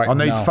that right now.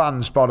 I need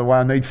funds, by the way.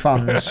 I need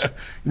funds.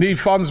 You need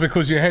funds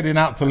because you're heading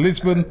out to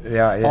Lisbon.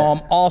 Yeah.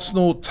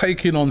 Arsenal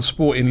taking on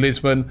Sporting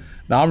Lisbon.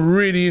 Now, I'm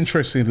really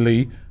interested,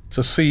 Lee,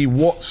 to see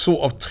what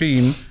sort of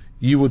team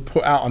you would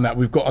put out on that.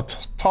 We've got a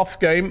tough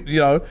game.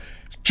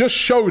 Just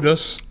showed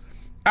us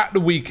at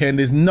the weekend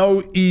there's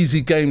no easy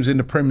games in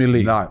the Premier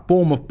League. No.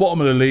 Bournemouth,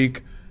 bottom of the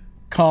league,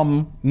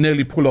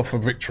 nearly pull off a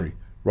victory,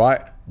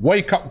 right?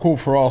 Wake up call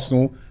for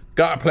Arsenal.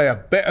 Got to play a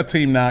better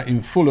team now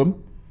in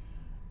Fulham.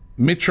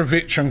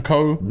 Mitrovic and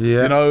co.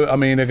 Yeah. They're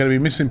going to be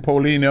missing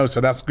Paulinho, so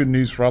that's good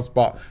news for us,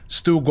 but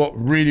still got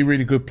really,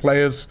 really good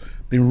players.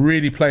 Been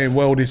really playing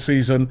well this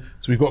season.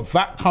 So we've got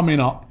that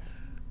coming up.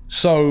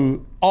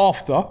 So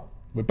after,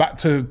 we're back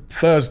to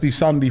Thursday,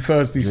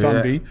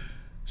 Sunday.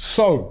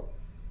 So,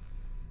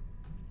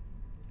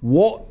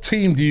 what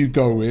team do you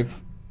go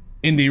with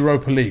in the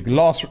Europa League?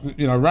 Last,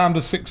 round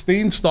of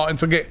 16, starting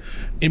to get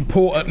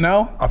important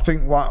now. I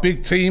think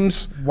big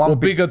teams,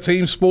 bigger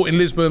teams. Sporting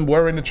Lisbon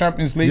were in the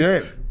Champions League.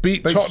 Yeah.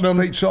 Beat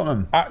Tottenham.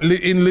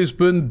 In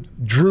Lisbon,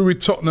 drew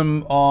with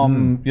Tottenham. All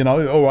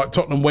right,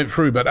 Tottenham went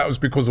through, but that was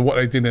because of what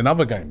they did in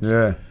other games.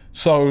 Yeah.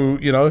 So,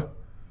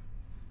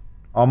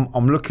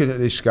 I'm looking at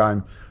this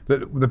game.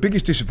 The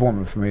biggest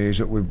disappointment for me is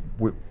that we've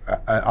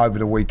over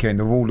the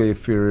weekend, of all the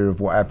fury of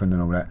what happened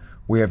and all that,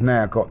 we have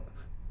now got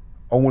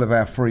all of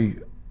our three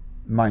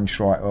main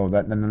striker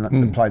that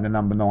play the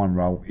number 9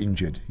 role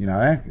injured. You know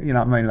what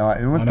I mean? Like,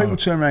 and when people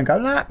turn around and go,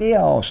 lucky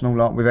Arsenal,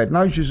 like we've had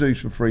no Jesus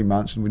for 3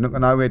 months and we've not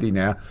got no Eddie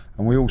now,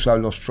 and we also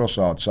lost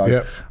Trossard.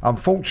 So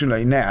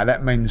unfortunately now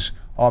that means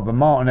either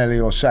Martinelli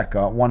or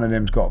Saka, one of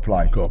them's got to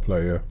play.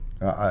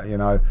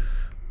 Yeah.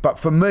 But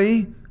for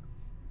me,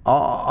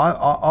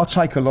 I'll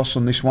take a loss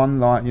on this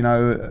one,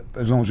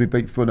 as long as we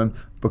beat Fulham,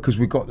 because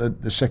we've got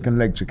the second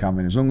leg to come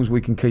in. As long as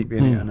we can keep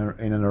in and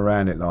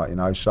around it,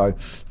 So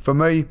for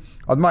me,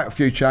 I'd make a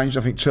few changes.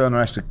 I think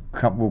Turner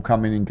will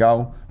come in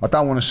goal. I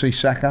don't want to see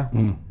Saka.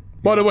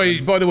 By the way,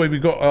 we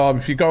got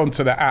if you go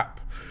onto the app,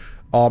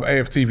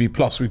 AFTV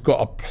Plus, we've got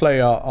a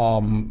player,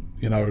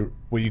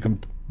 where you can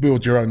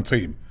build your own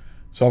team.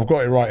 So I've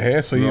got it right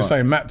here. So you're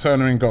saying Matt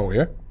Turner in goal,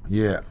 yeah?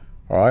 Yeah.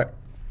 All right.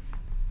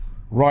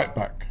 Right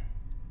back.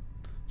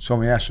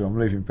 Tommy Asu, I'm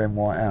leaving Ben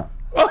White out.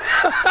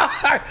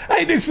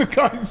 Hey, this is the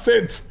guy who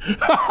said. Ben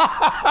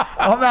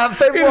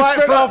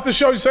White after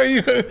show saying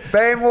you could.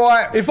 Ben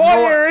White. If I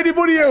hear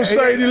anybody else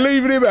saying you're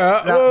leaving him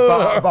out,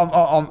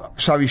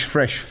 so he's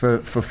fresh for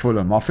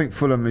Fulham. I think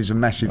Fulham is a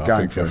massive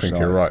game for us. I think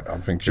you're right. I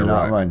think you're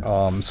right. What I mean?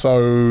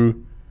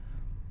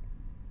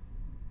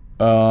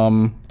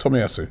 Tommy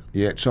Asu.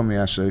 Yeah, Tommy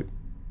Asu.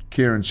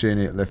 Kieran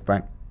Tierney at left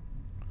back.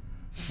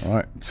 All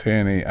right,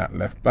 Tierney at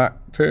left back.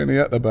 Tierney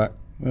at the back.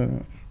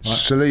 Right.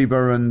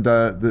 Saliba and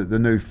the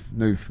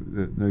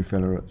new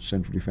fella at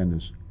central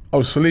defenders. Oh,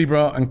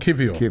 Saliba and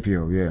Kivior.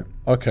 Kivior, yeah.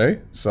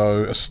 Okay,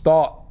 so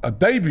a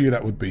debut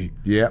that would be.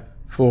 Yeah.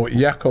 For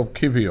Jakob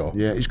Kivior.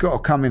 Yeah, he's got to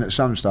come in at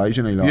some stage,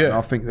 isn't he? Like, yeah.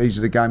 I think these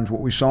are the games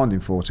what we signed him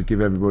for, to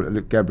give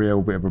everybody, Gabriel,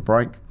 a bit of a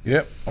break.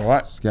 Yep, all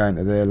right. Let's go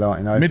into there, like,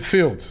 you know.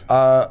 Midfield.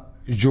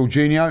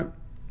 Jorginho.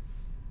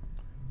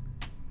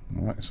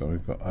 All right, so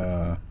we've got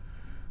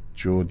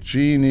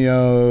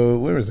Jorginho.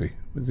 Where is he?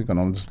 Where's he gone?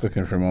 I'm just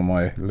looking for him on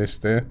my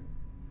list here.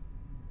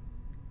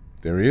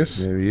 There he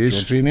is.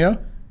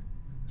 Jorginho.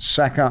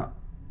 Xhaka,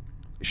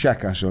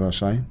 shall I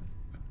say.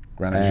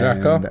 Granit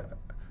Xhaka.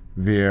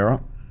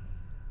 Vieira.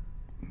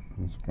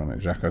 Granit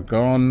Xhaka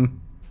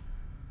gone.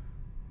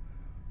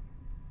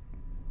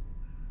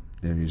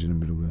 There he is in the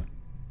middle there.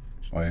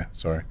 Oh yeah,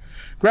 sorry.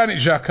 Granit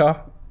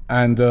Xhaka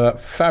and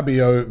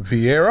Fabio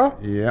Vieira.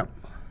 Yeah.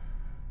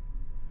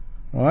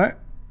 All right.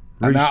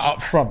 And now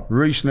up front.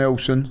 Reece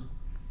Nelson.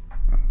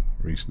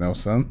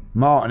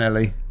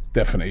 Martinelli.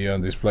 Definitely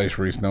earned his place,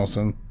 Reece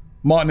Nelson.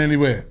 Martinelli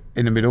where?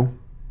 In the middle.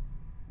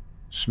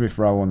 Smith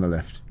Rowe on the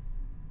left.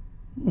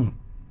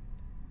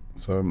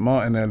 So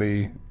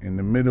Martinelli in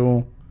the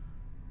middle.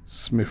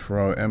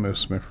 Emil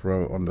Smith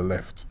Rowe on the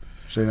left.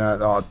 See,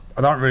 now,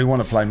 I don't really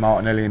want to play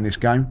Martinelli in this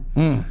game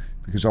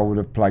because I would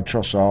have played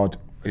Trossard.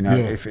 You know,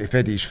 if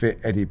Eddie's fit,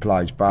 Eddie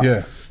plays.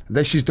 But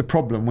this is the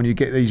problem when you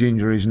get these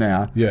injuries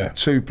now. Yeah.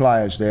 2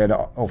 players there that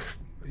are off.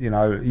 You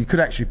know, you could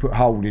actually put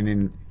Holding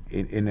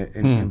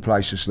in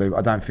place of Sleep.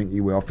 I don't think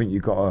you will. I think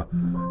you've got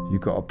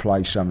to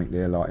play something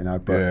there, like, you know.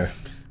 But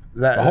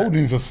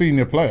Holding's a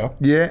senior player.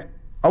 Yeah,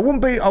 I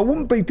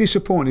wouldn't be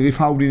disappointed if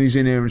Holding is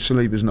in here and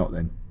Saliba's not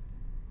then.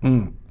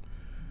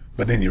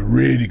 But then you're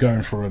really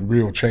going for a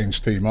real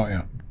change team, aren't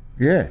you?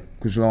 Yeah,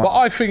 because but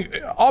I think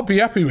I'd be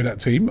happy with that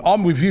team.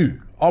 I'm with you.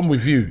 I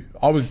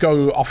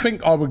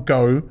think I would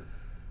go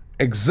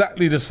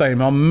exactly the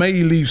same. I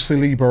may leave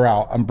Saliba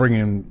out and bring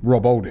in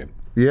Rob Holding.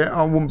 Yeah,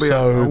 I wouldn't be.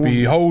 So it'd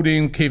be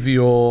Holding,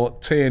 Kivior,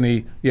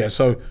 Tierney. Yeah,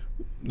 so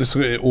let's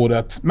get it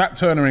order. Matt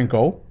Turner in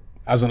goal.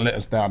 Hasn't let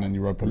us down in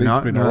Europa League.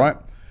 It's been all right.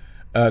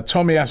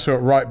 Tomiyasu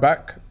at right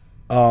back.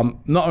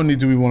 Not only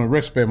do we want to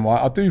rest Ben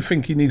White, I do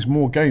think he needs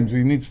more games.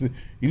 He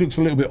looks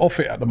a little bit off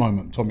it at the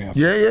moment, Tomiyasu.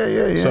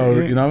 Yeah. So,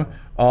 you know,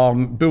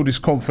 build his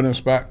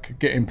confidence back,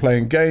 get him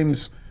playing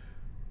games.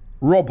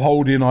 Rob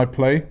Holding, I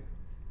play.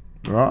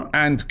 Right.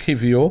 And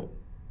Kivior.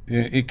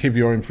 Yeah,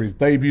 Kivior in for his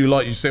debut.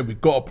 Like you said,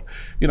 we've got to,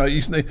 you know,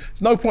 there's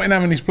no point in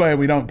having this player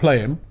we don't play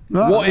him.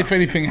 What if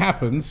anything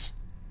happens?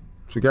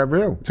 To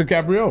Gabriel.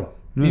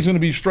 He's going to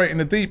be straight in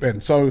the deep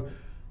end. So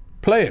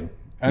play him.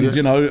 And,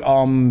 you know,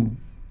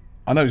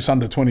 I know it's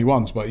under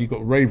 21s, but he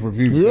got rave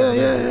reviews.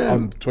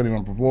 Under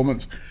 21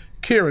 performance.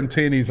 Kieran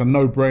Tierney's a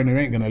no-brainer.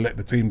 He ain't going to let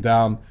the team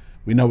down.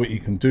 We know what he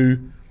can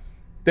do.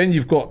 Then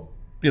you've got,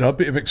 you know, a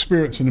bit of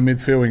experience in the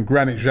midfield in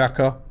Granit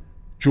Xhaka,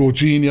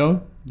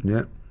 Jorginho.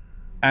 Yeah.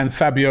 And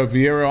Fabio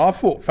Vieira. I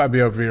thought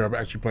Fabio Vieira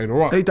actually played all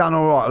right. He done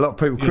all right. A lot of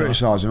people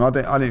criticise him. I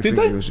didn't think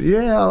he was.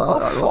 Yeah,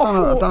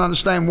 I don't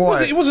understand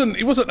why. He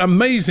wasn't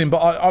amazing, but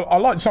I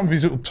liked some of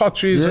his little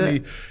touches, and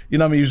he, you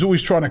know, I mean, he was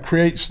always trying to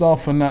create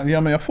stuff, and that. You know,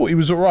 I mean, I thought he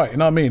was all right. You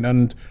know what I mean?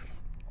 And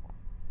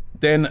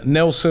then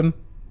Nelson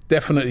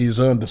definitely has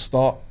earned a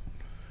start.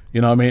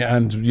 You know what I mean?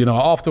 And you know,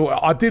 after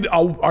I did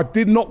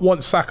not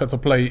want Saka to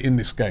play in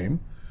this game,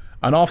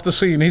 and after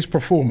seeing his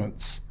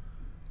performance,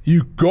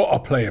 you got to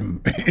play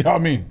him. You know what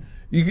I mean?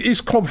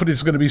 His confidence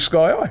is going to be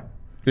sky high.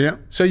 Yeah.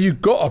 So you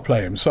got to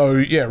play him. So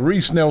yeah,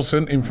 Reece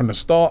Nelson in from the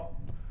start.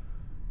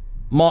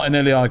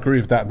 Martinelli, I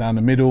agree with that down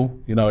the middle.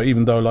 You know,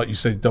 even though, like you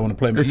said, you don't want to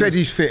play him. If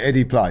Eddie's fit,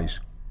 Eddie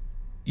plays.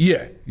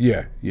 Yeah.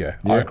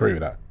 I agree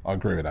with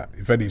that.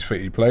 If Eddie's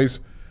fit, he plays.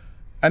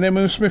 And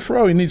Emil Smith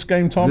Rowe, he needs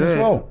game time as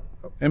well.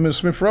 Emil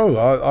Smith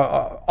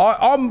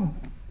Rowe.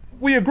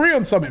 We agree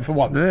on something for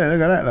once. Yeah,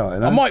 look at that.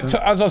 Like, I might,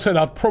 as I said,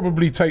 I'd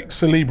probably take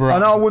Saliba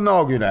out. I wouldn't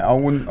argue that.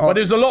 But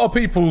there's a lot of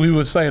people who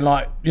were saying,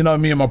 like, you know,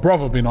 me and my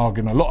brother have been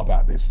arguing a lot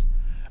about this.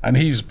 And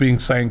he's been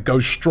saying,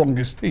 go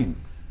strongest team.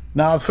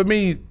 Now, for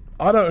me,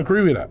 I don't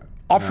agree with that.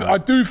 I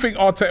do think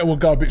Arteta will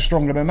go a bit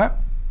stronger than that.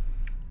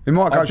 He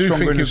might go stronger. I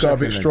do think he'll go a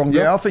bit stronger.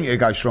 Yeah, I think he'll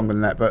go stronger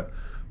than that. But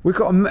we've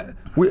got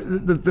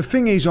the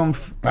thing is on...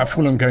 That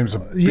Fulham game's a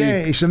big,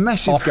 it's a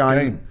massive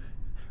game.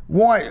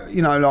 Why,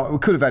 you know, like we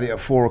could have had it at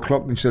 4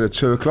 o'clock instead of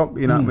 2 o'clock,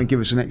 you know, I mean, give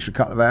us an extra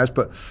couple of hours,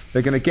 but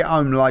they're going to get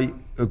home late.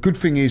 A good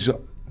thing is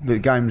the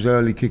game's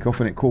early kick-off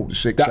and at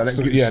 5:45.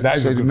 That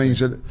is a good means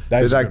thing.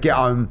 that they get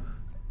home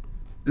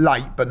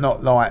late, but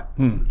not like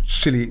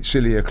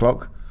silly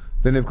o'clock.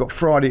 Then they've got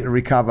Friday to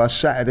recover,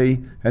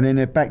 Saturday, and then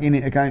they're back in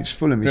it against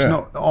Fulham. It's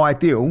not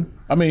ideal.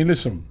 I mean,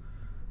 listen,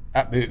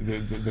 at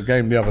the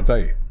game the other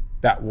day,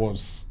 that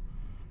was,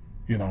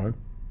 you know,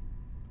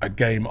 a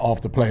game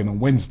after playing on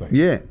Wednesday.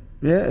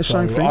 Yeah,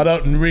 same thing. I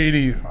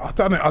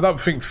don't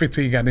think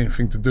fatigue had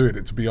anything to do with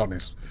it, to be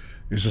honest.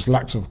 It's just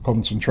lack of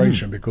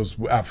concentration because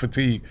our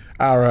fatigue,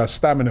 our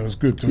stamina was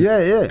good to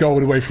go all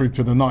the way through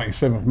to the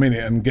 97th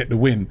minute and get the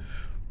win.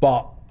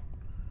 But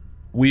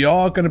we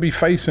are going to be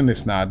facing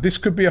this now. This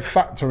could be a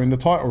factor in the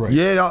title race.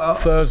 Yeah,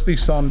 Thursday,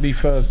 Sunday,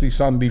 Thursday,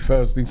 Sunday,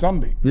 Thursday,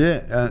 Sunday.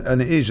 Yeah,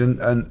 and it is,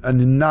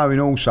 and knowing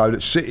also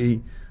that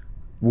City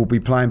will be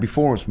playing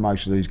before us for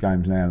most of these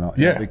games now,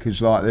 because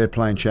they're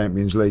playing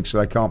Champions League,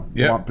 so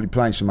they won't be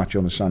playing so much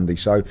on a Sunday.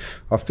 So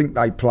I think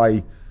they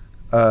play.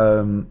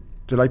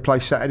 Do they play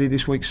Saturday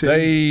this week,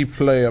 City? They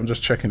play. I'm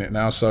just checking it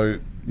now. So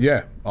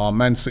our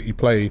Man City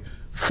play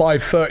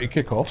 5:30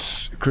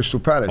 kickoffs. Crystal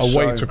Palace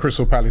away to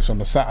Crystal Palace on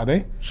the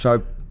Saturday. So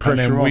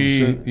pressure on.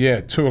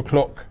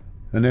 2:00.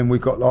 And then we've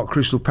got like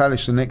Crystal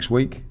Palace the next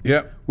week.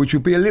 Yeah, which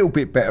will be a little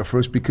bit better for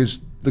us because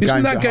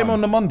isn't that game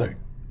on the Monday?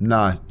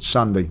 No,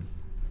 Sunday,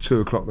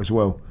 2:00 as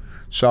well.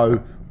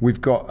 So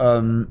we've got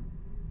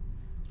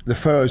the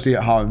Thursday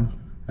at home,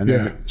 and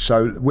then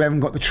so we haven't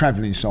got the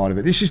travelling side of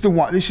it. This is the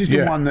one. This is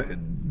the one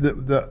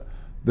that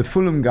the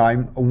Fulham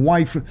game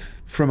away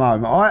from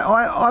home.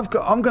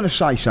 I'm going to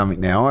say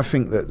something now. I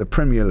think that the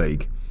Premier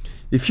League,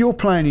 if you're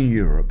playing in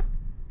Europe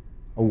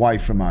away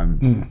from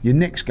home, your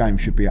next game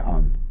should be at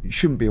home. It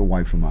shouldn't be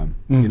away from home.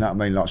 You know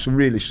what I mean? Like, so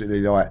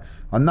realistically, like,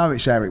 I know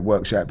it's how it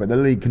works out, but the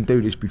league can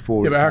do this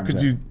before. Yeah, but how could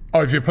you?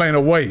 Oh, if you're playing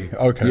away,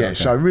 okay. Yeah,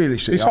 so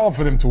realistically, it's hard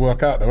for them to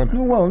work out, though, isn't it?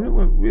 Well,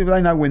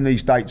 they know when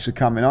these dates are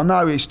coming. I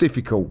know it's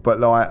difficult, but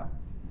like,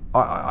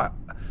 I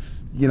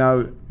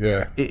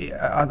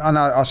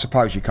I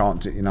suppose you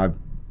can't,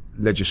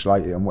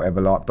 legislate it and whatever,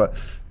 like, but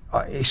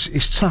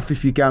it's tough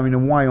if you're going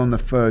away on the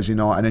Thursday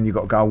night and then you've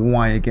got to go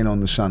away again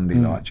on the Sunday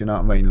night. Do you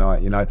know what I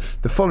mean? Like,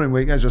 the following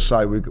week, as I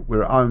say,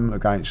 we're at home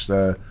against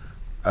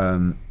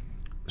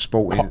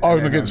Sporting.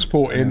 Home against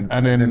Sporting,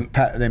 and then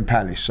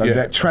Palace. So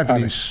that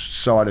travelling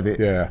side of it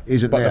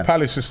isn't but there. But the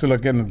Palace is still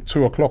again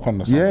 2:00 on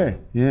the Sunday.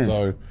 Yeah.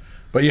 So.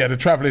 But the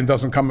travelling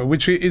doesn't come,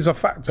 which is a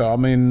factor. I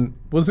mean,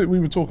 was it we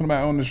were talking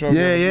about on the show? We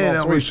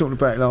were talking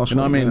about it last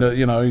week. I mean,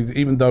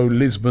 even though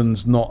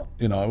Lisbon's not,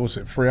 was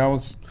it 3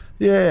 hours?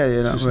 Yeah,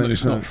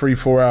 it's not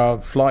 3-4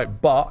 hour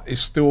flight, but it's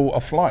still a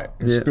flight.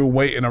 It's still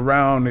waiting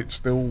around. It's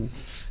still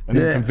an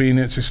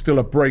inconvenience. It's still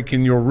a break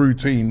in your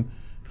routine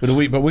for the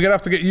week. But we're gonna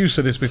have to get used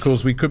to this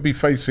because we could be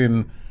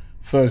facing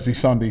Thursday,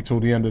 Sunday till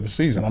the end of the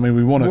season. I mean,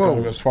 we want to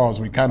go as far as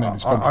we can in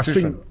this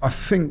competition. I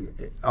think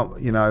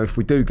if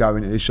we do go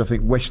into this, I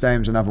think West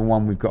Ham's another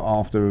one we've got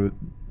after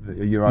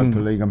the Europa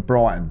League and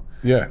Brighton.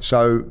 Yeah.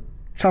 So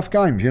tough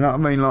games, you know what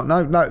I mean? Like,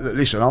 no.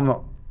 Listen, I'm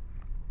not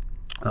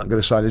going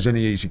to say there's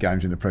any easy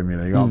games in the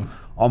Premier League.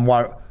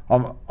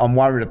 I'm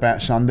worried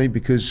about Sunday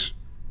because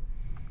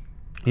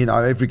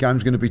every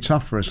game's going to be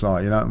tough for us.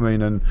 Like, you know what I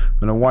mean? And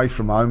away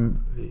from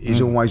home is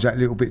always that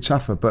little bit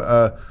tougher.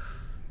 But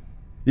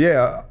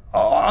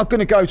I'm going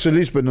to go to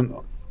Lisbon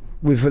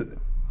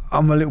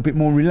I'm a little bit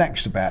more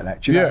relaxed about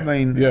that. Do you know what I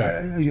mean?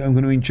 Yeah. I'm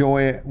going to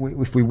enjoy it.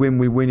 If we win,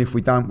 we win. If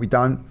we don't, we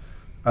don't.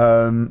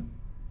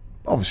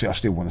 Obviously, I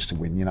still want us to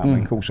win. You know what I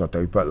mean? Of course I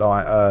do. But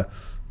like,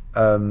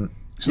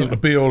 it's not the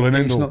be all and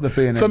end all. It's not the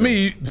be and end all. For all.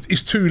 me,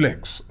 it's 2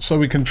 legs, so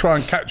we can try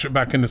and catch it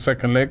back in the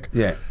second leg.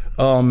 Yeah.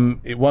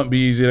 It won't be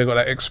easy. They've got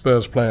that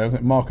ex-Spurs player, I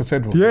think Marcus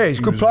Edwards. Yeah, he's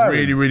a good player.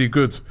 Really, really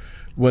good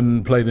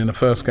when played in the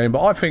first game.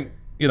 But I think,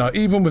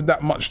 even with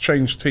that much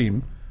changed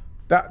team,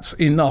 that's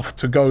enough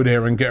to go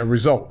there and get a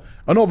result.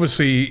 And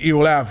obviously, he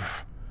will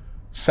have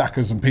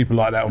Sackers and people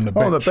like that on the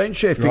bench. Oh, the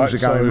bench, things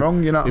are going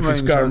wrong, you know what I mean? If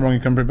it's going wrong, you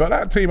can bring. But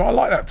that team, I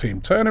like that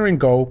team. Turner in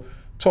goal,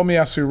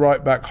 Tomiyasu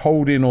right back,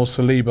 Holding or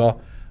Saliba,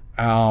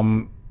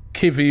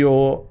 Kivy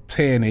or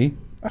Tierney.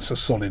 That's a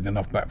solid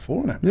enough back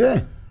four, isn't it?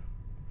 Yeah.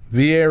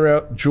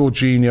 Vieira,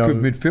 Jorginho. Good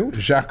midfield.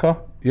 Xhaka,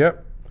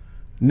 yep.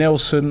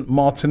 Nelson,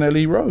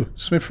 Martinelli,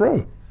 Smith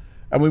Rowe.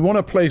 And we want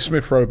to play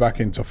Smith Rowe back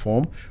into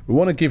form. We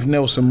want to give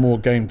Nelson more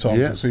game time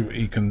to see what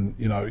he can,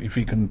 if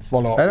he can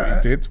follow up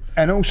what he did.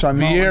 And also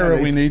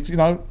Vieira, we need,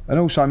 And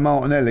also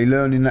Martinelli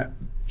learning that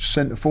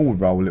centre forward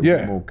role a little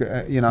bit more.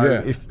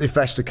 If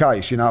that's the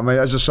case, you know what I mean?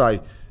 As I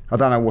say, I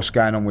don't know what's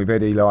going on with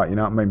Eddie, like, you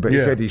know what I mean? But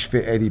if Eddie's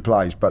fit, Eddie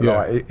plays. But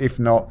like, if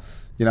not,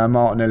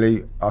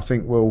 Martinelli, I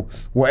think will,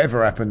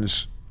 whatever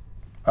happens,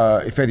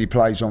 if Eddie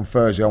plays on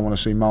Thursday, I want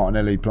to see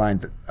Martinelli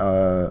playing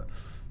down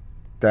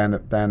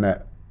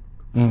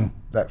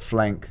that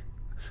flank.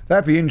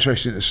 That'd be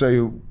interesting to see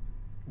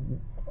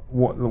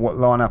what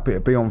lineup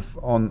it'd be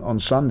on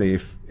Sunday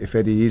if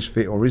Eddie is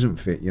fit or isn't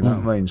fit. You know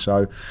what I mean?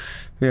 So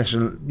yes,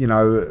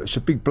 it's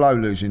a big blow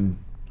losing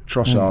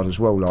Trossard as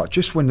well. Like,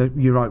 just when the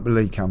Europa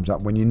League comes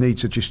up, when you need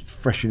to just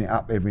freshen it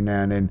up every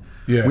now and then.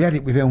 Yeah. We had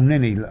it with El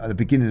Neni at the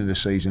beginning of the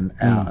season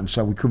out, and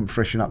so we couldn't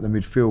freshen up the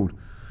midfield.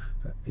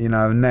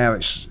 Now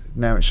it's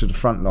to the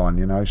front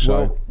line. So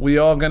well, we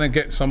are going to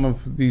get some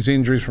of these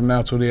injuries from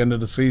now till the end of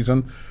the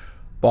season.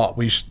 But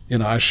we,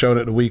 I showed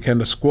at the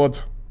weekend the squad.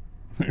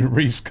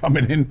 Reece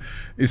coming in,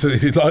 it's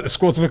like the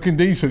squad's looking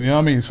decent. You know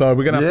what I mean? So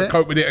we're going to have to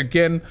cope with it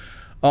again.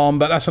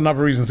 But that's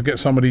another reason to get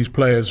some of these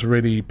players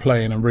really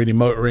playing and really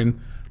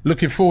motoring.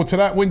 Looking forward to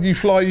that. When do you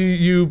fly?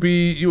 You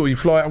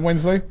fly out on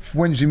Wednesday?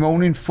 Wednesday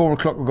morning, 4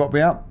 o'clock. We've got to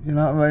be up. You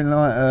know what I mean?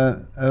 Like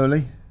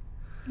early.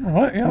 All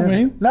right, I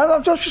mean, no,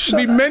 I'm just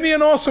saying. There'll be many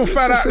an Arsenal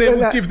fan out there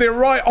will give their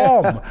right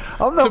arm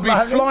to be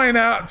flying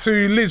out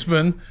to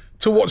Lisbon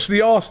to watch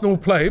the Arsenal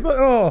play, but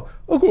I've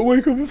got to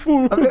wake up at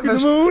 4 o'clock in the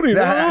morning.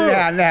 Did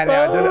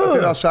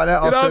I say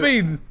that? You know what I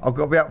mean? I've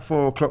got to be up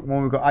 4 o'clock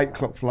morning. We've got 8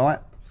 o'clock flight.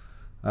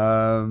 So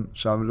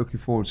I'm looking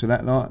forward to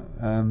that.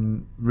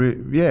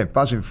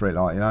 Buzzing for it.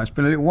 It's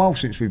been a little while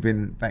since we've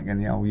been back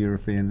in the old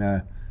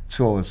European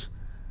tours.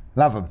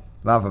 Love them.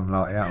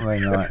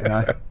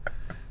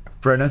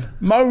 Brennan.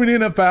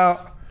 Moaning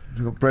about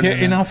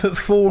getting up at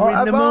 4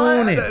 in the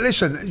morning.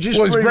 Listen, just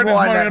is Brennan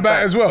moaning about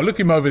back. as well? Look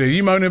at him over there.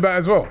 You moaning about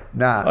as well?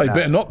 Nah. You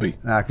better not be.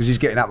 Nah, because he's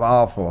getting up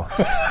at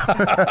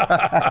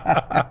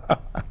 4:30.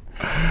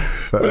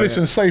 But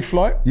listen, safe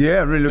flight.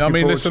 Yeah, really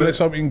looking forward to it. Let's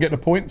hope we can get the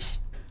points.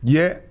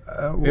 Yeah.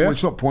 Well,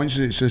 it's not points.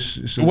 It's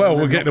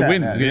we'll get the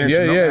win.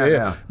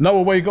 Yeah. No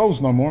away goals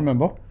no more,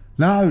 remember?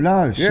 No.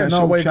 Yeah,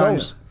 no away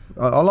goals.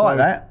 I like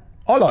that.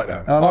 I like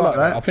that.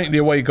 I think the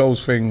away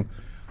goals thing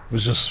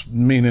was just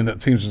meaning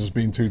that teams are just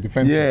being too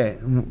defensive. Yeah,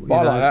 but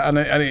I like that, and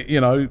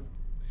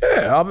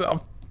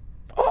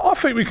I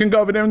think we can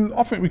go over there.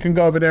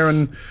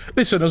 And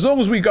listen. As long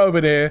as we go over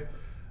there,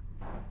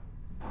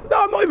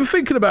 no, I'm not even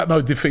thinking about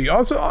no defeat.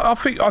 I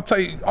think I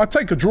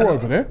take a draw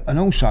over there. And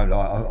also,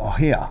 I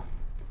hear,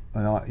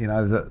 and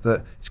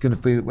that it's going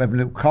to be having a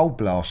little cold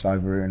blast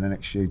over here in the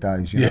next few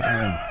days. You know what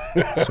I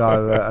mean?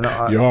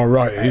 So you are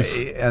right.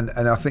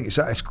 And I think it's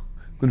going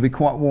to be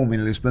quite warm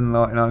in Lisbon.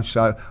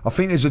 So I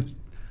think there's a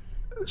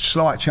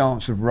slight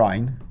chance of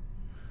rain,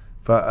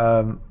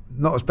 but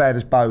not as bad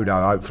as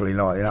Bodo, hopefully.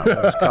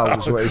 As cold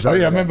as what it is. I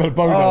remember the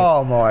Bodo.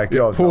 Oh my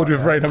God! Poured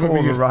with rain.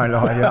 Poured with rain, you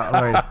know what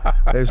I mean?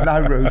 There's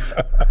no roof,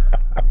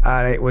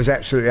 and it was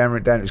absolutely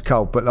hammering down. It was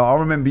cold, but I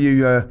remember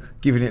you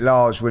giving it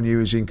large when you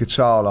was in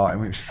Qatar,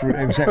 and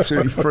it was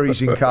absolutely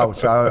freezing cold.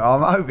 So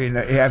I'm hoping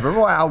that you have a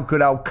right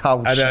good old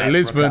cold. And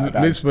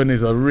Lisbon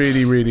is a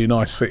really, really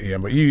nice city,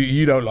 but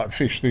you don't like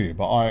fish, do you?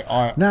 But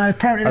I no,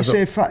 apparently that's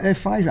their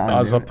favourite.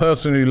 As a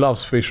person who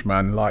loves fish,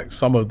 man, like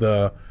some of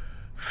the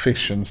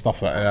fish and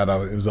stuff like that,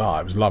 it was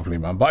lovely,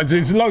 man. But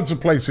there's loads of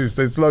places.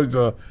 There's loads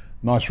of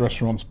nice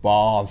restaurants,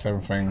 bars,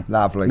 everything.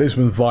 Lovely.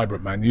 Lisbon's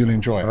vibrant, man. You'll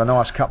enjoy it. Have a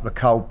nice couple of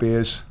cold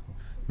beers.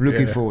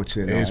 Looking forward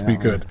to it. It's be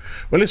good.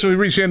 Well, listen, we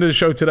reached the end of the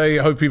show today.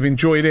 I hope you've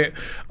enjoyed it.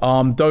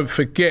 Don't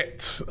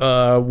forget,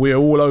 we're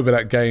all over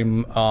that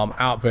game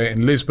out there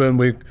in Lisbon.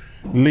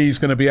 Lee's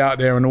going to be out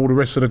there and all the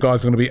rest of the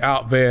guys are going to be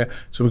out there.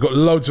 So we've got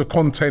loads of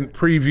content,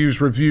 previews,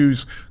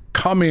 reviews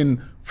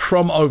coming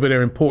from over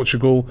there in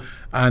Portugal.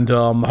 And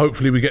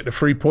hopefully we get the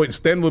 3 points.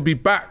 Then we'll be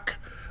back.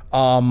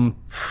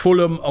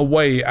 Fulham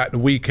away at the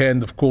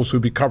weekend. Of course,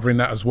 we'll be covering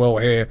that as well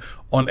here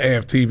on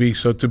AFTV.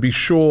 So to be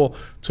sure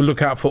to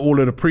look out for all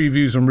of the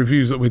previews and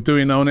reviews that we're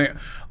doing on it.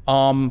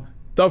 Don't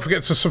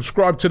forget to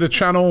subscribe to the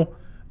channel.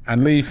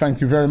 And Lee,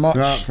 thank you very much.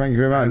 No, thank you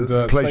very much.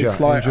 And, pleasure. Safe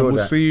flight, and we'll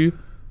see you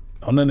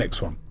on the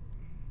next one.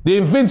 The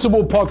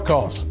Invincible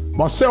podcast.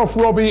 Myself,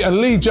 Robbie, and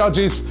Lee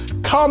Judges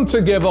come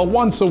together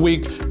once a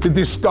week to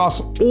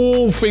discuss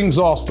all things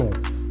Arsenal.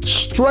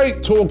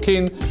 Straight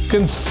talking,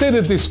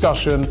 considered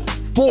discussion,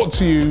 brought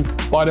to you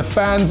by the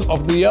fans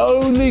of the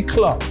only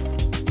club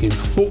in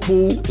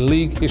Football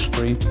League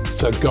history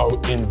to go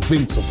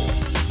invincible.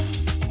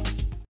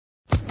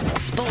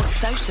 Sports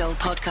Social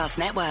Podcast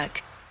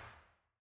Network.